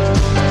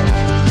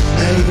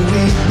 Ain't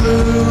we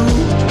blue?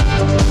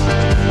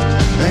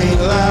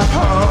 Ain't life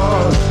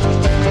hard?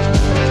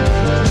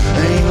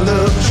 Ain't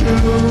love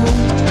true?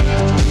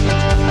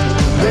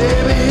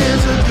 Baby,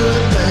 it's a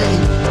good thing.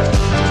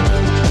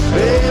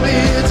 Baby,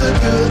 it's a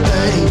good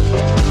thing.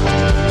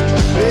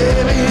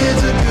 Baby,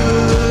 it's a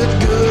good,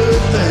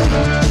 good thing.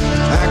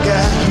 I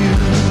got you.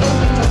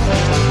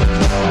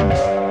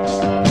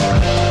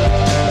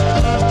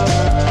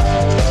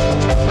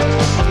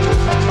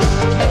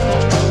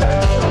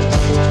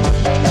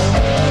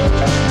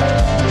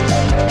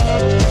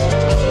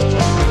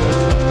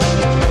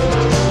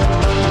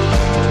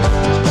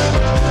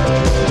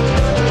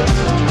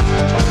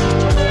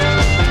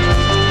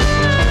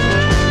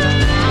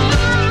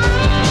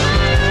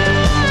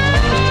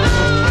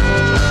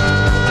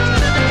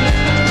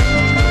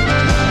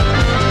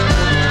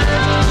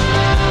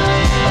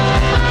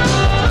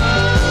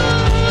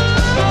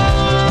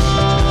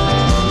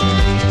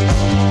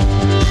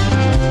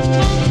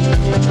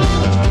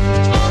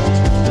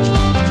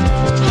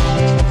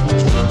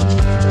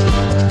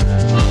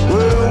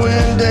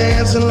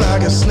 Dancing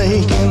like a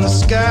snake in the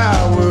sky,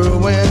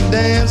 whirlwind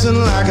dancing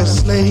like a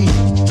snake.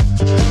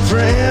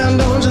 Friend,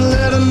 don't you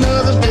let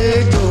another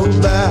day go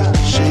by,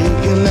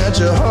 shaking that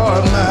your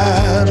heart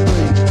might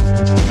break.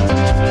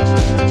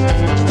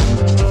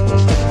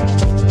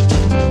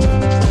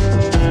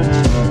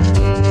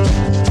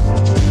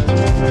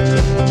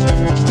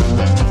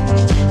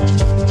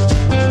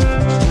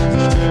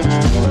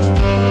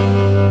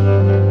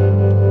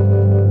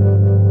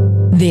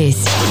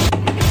 This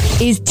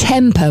is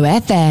Tempo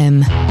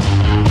FM.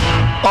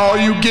 All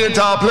you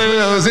guitar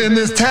players in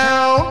this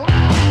town,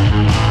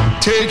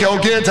 take your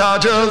guitar,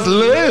 just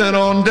lay it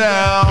on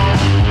down.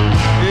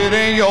 It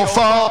ain't your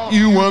fault,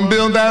 you weren't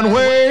built that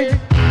way.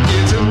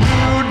 It's a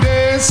new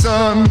day,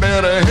 son,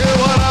 better hear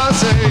what I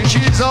say.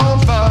 She's on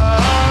fire,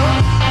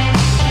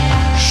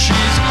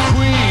 she's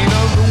queen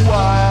of the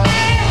wild.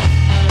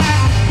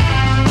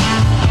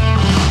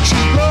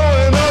 She's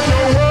blowing up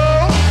your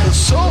world, the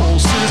soul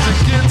sister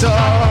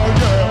guitar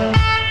girl.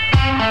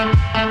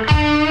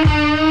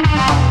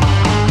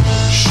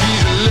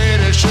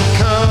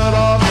 Cut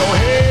off your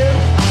head,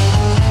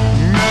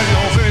 melt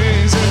your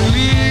face and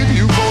leave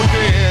you for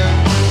dead.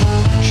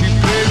 She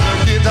plays the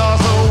guitar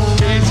so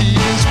tasty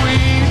and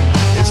sweet.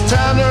 It's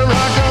time to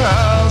rock her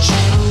house. She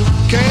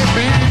can't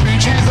be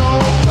beat.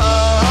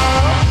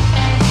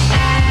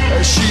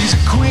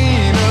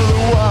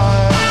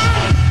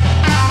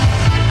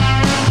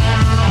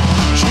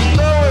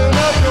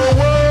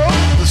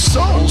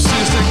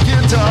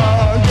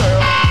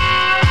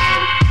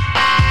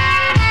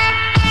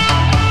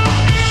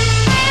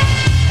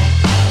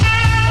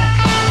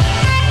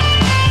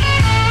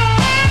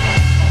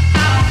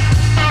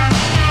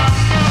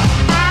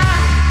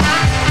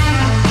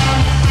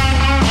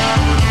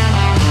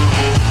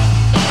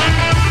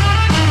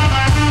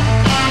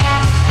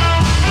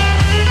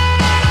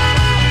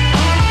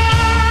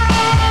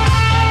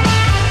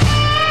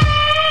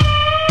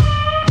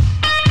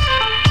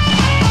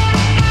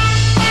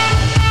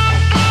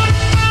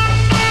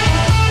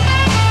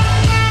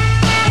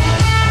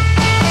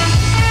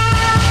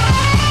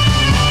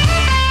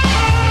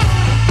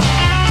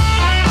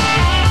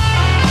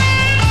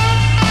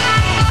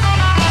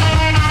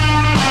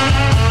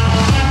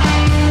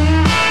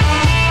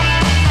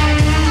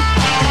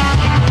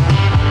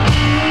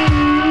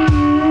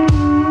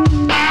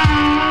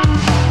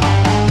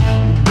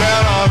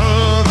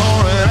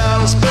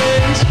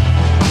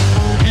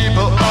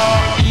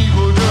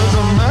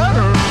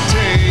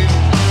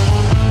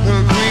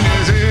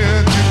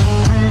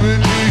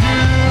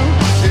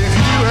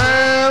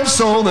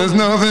 know there's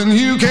nothing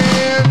you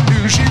can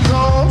do. She's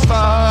on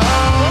fire.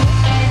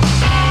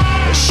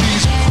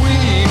 She's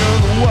queen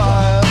of the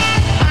wild.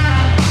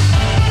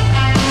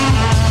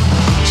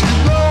 She's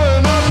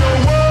blowing up your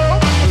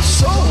world, the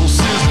soul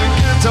sister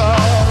guitar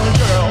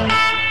girl.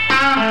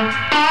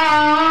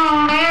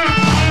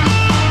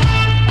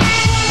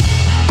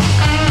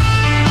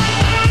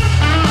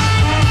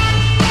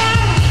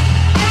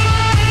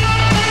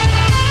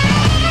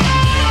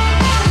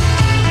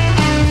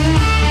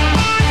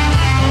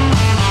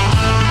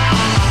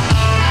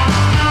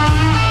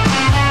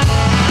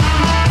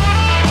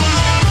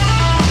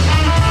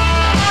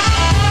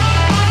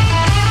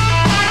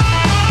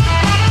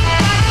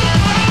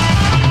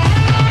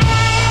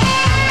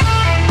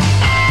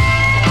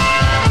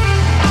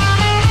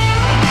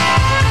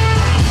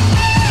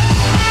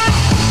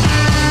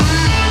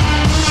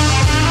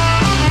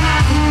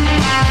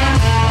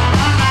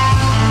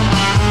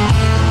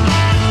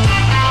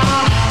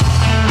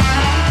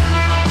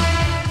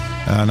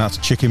 And that's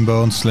Chicken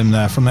Bone Slim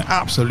there from the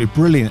absolutely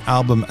brilliant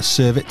album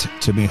Serve It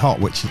To Me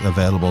Hot, which is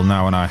available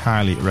now and I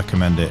highly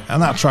recommend it.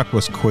 And that track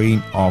was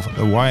Queen of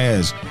the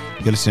Wires.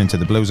 You're listening to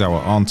the Blues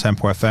Hour on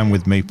Tempo FM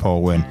with me,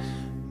 Paul Wynn.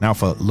 Now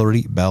for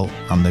Lurrie Bell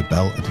and the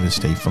Bell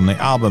Dynasty from the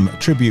album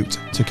Tribute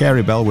to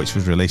Carey Bell, which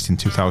was released in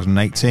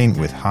 2018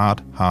 with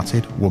Hard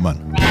Hearted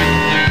Woman.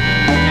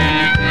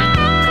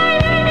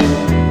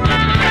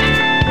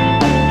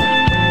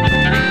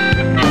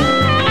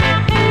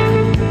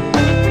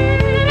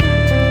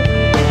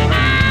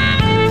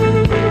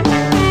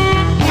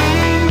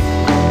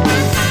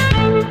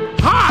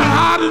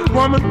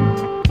 Woman,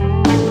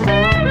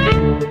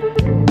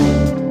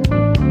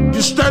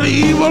 you study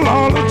evil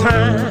all the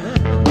time.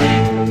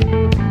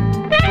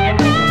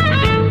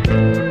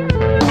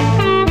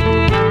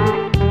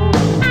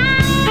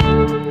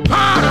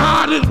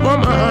 Hard-hearted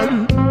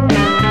woman,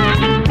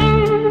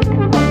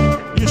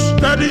 you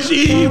studies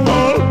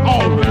evil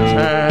all the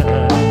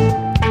time.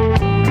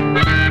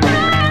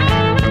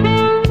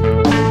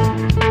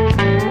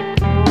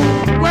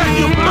 Well,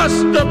 you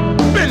must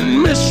have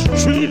been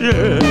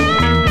mistreated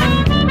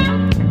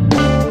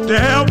to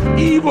have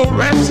evil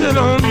resting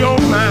on your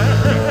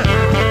mind.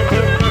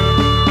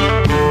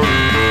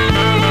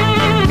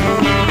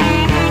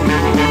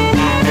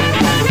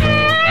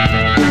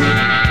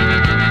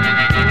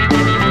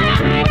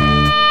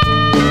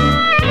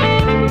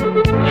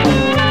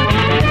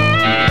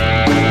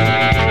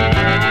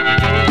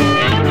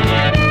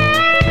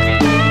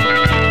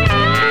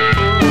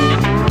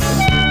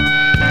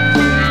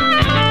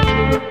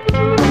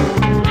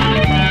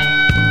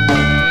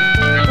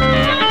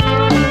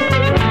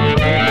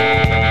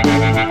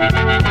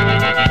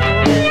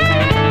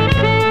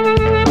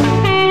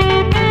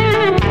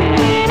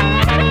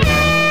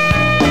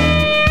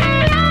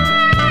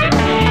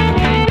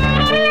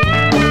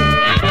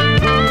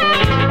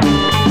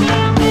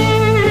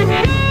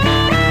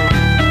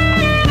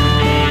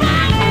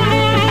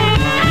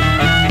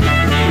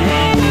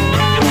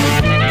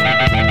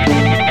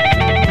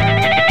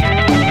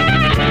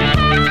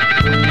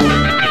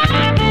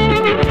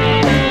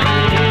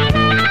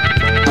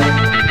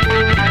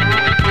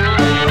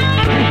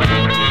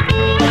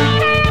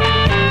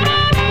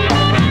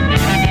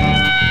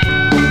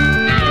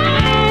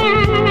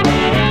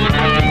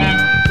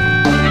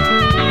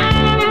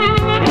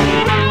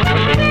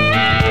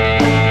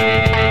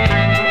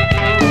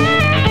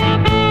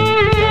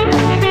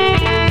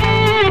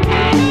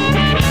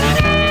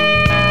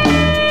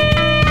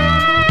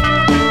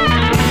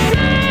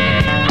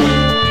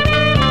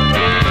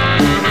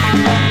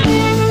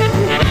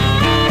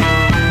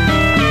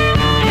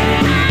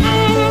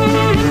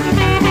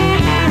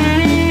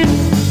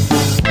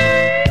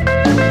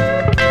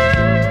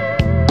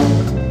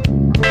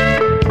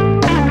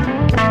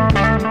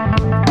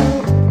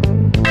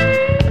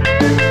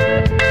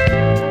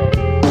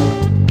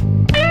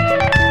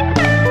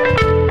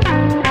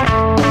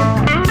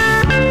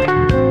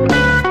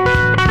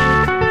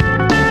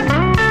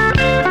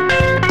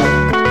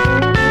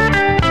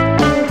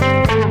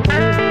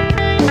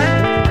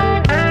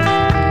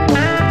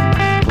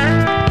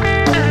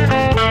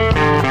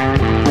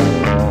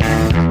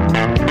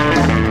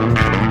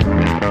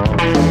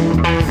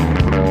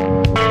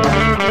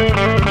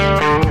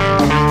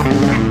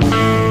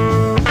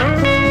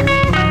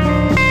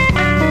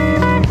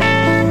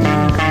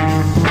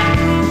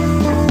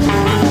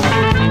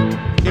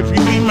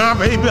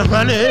 baby,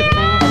 honey,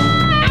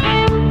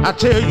 I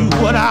tell you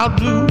what I'll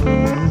do.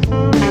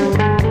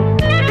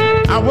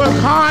 I work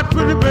hard,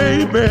 pretty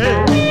baby,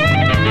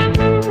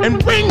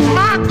 and bring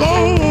my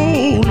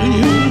gold to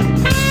you.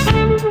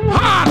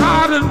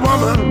 Hard-hearted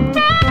woman,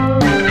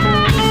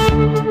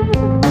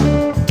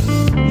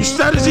 you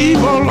studies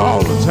evil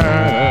all the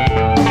time.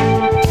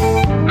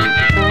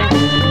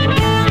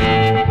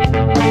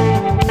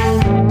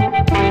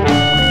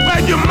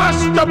 But you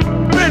must have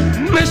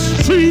been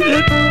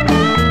mistreated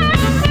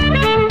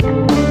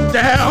to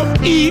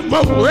have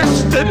evil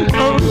resting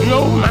on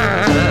your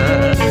mind.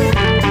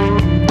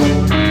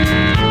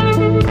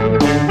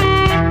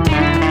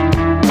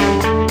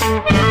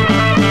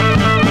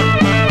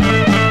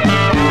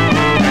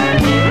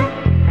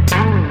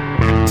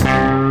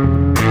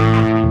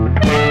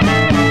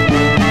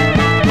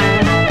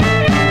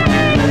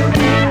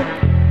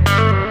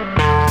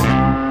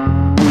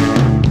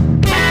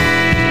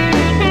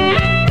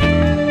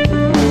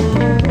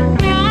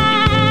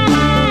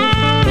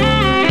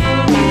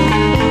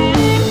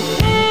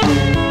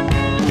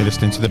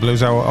 listening to the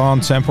Blues Hour on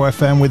Tempo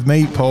FM with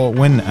me, Paul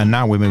Wynn, and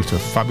now we move to a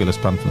fabulous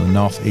band from the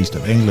northeast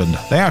of England.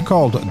 They are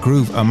called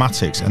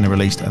Groove-O-Matics, and they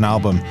released an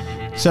album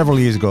several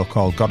years ago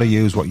called Gotta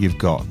Use What You've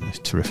Got. It's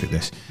terrific,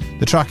 this.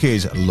 The track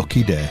is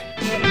Lucky Day.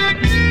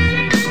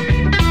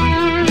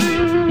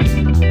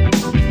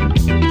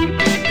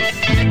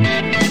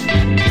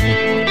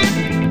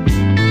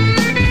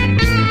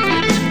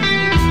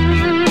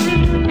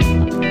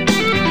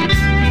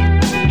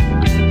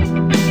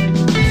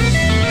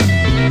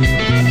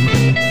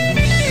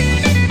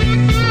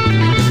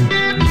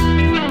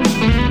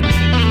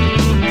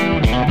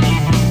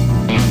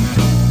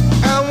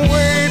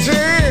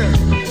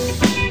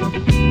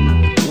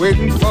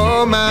 Waiting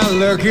for my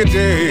lucky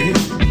day.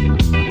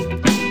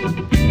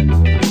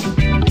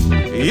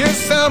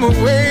 Yes, I'm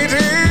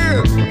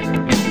waiting,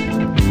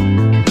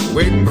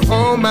 waiting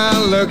for my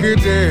lucky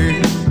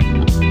day.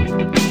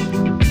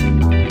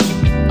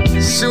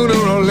 Sooner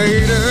or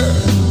later,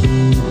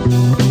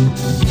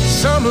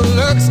 some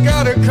luck's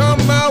gotta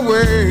come my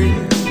way.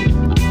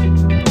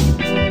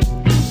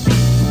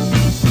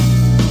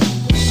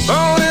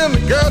 Born in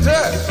the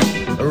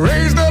gutter,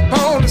 raised up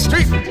on the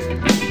street.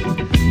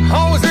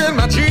 Holes in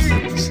my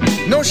jeans,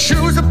 no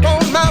shoes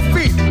upon my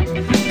feet.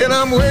 And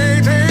I'm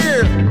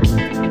waiting,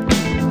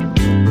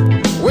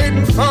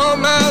 waiting for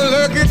my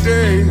lucky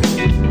day.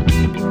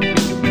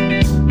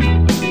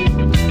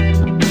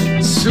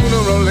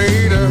 Sooner or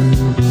later,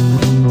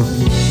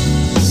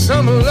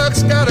 some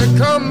luck's gotta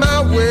come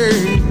my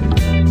way.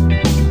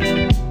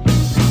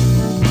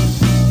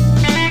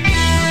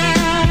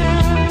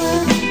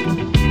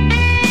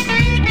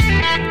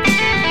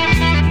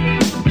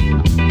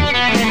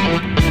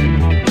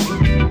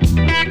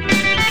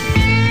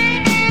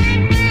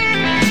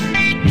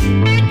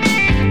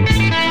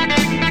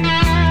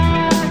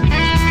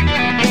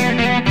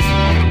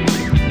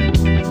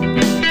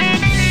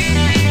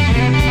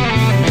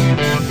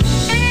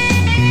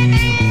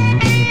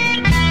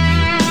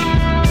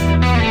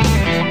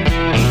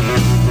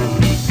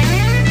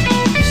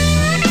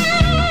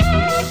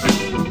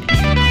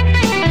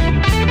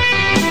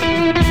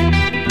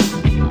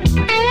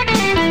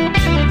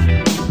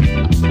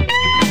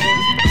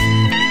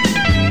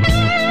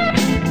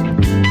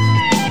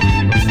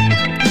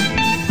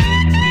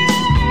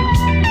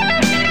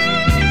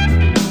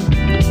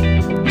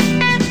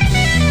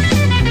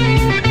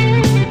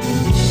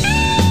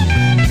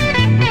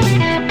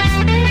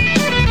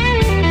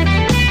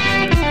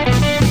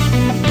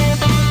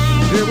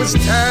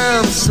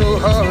 So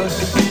hard,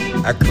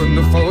 I couldn't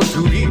afford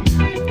to eat.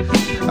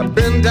 I've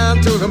been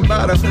down to the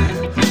bottom,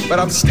 but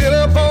I'm still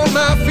up on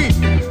my feet.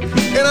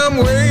 And I'm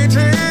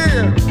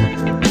waiting,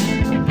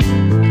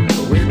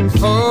 waiting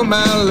for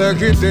my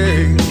lucky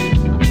day.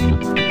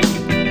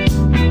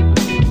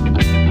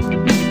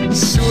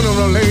 Sooner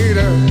or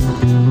later,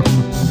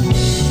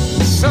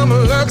 some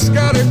luck's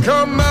gotta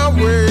come my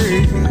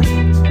way.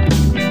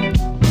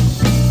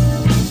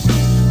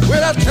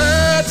 Well, I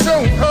tried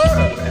so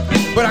hard,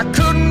 but I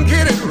couldn't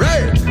get it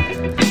right.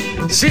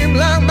 Seemed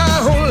like my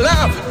whole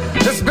life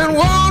has been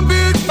one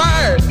big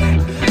fight.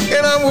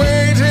 And I'm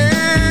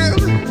waiting,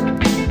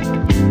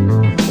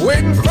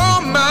 waiting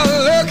for my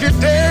lucky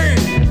day.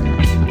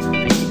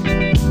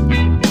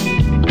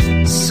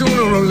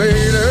 Sooner or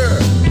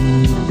later,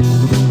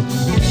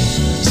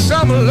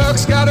 some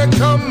luck's gotta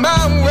come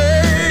my way.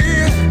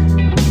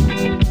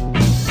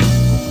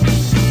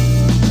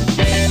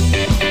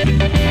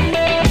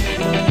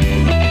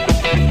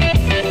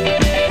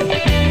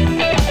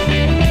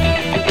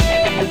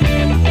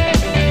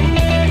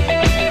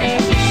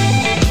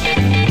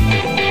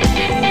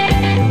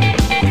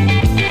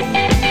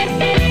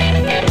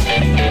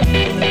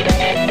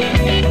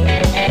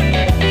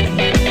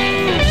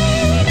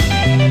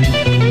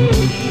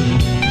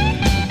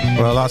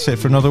 Well, that's it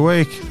for another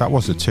week. That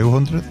was the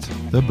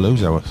 200th, the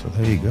Blues Hour. So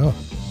there you go.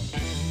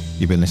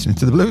 You've been listening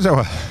to the Blues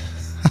Hour,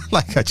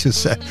 like I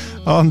just said,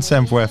 on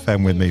Tempo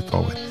FM with me,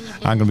 Paul.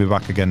 I'm going to be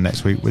back again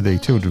next week with the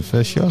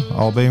 201st show,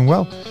 all being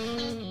well.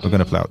 We're going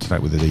to play out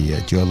tonight with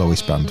the Joe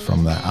Lois Band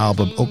from their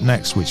album Up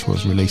Next, which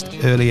was released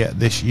earlier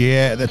this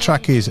year. The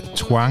track is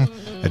Twang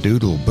a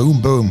Doodle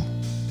Boom Boom.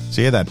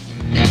 See you then.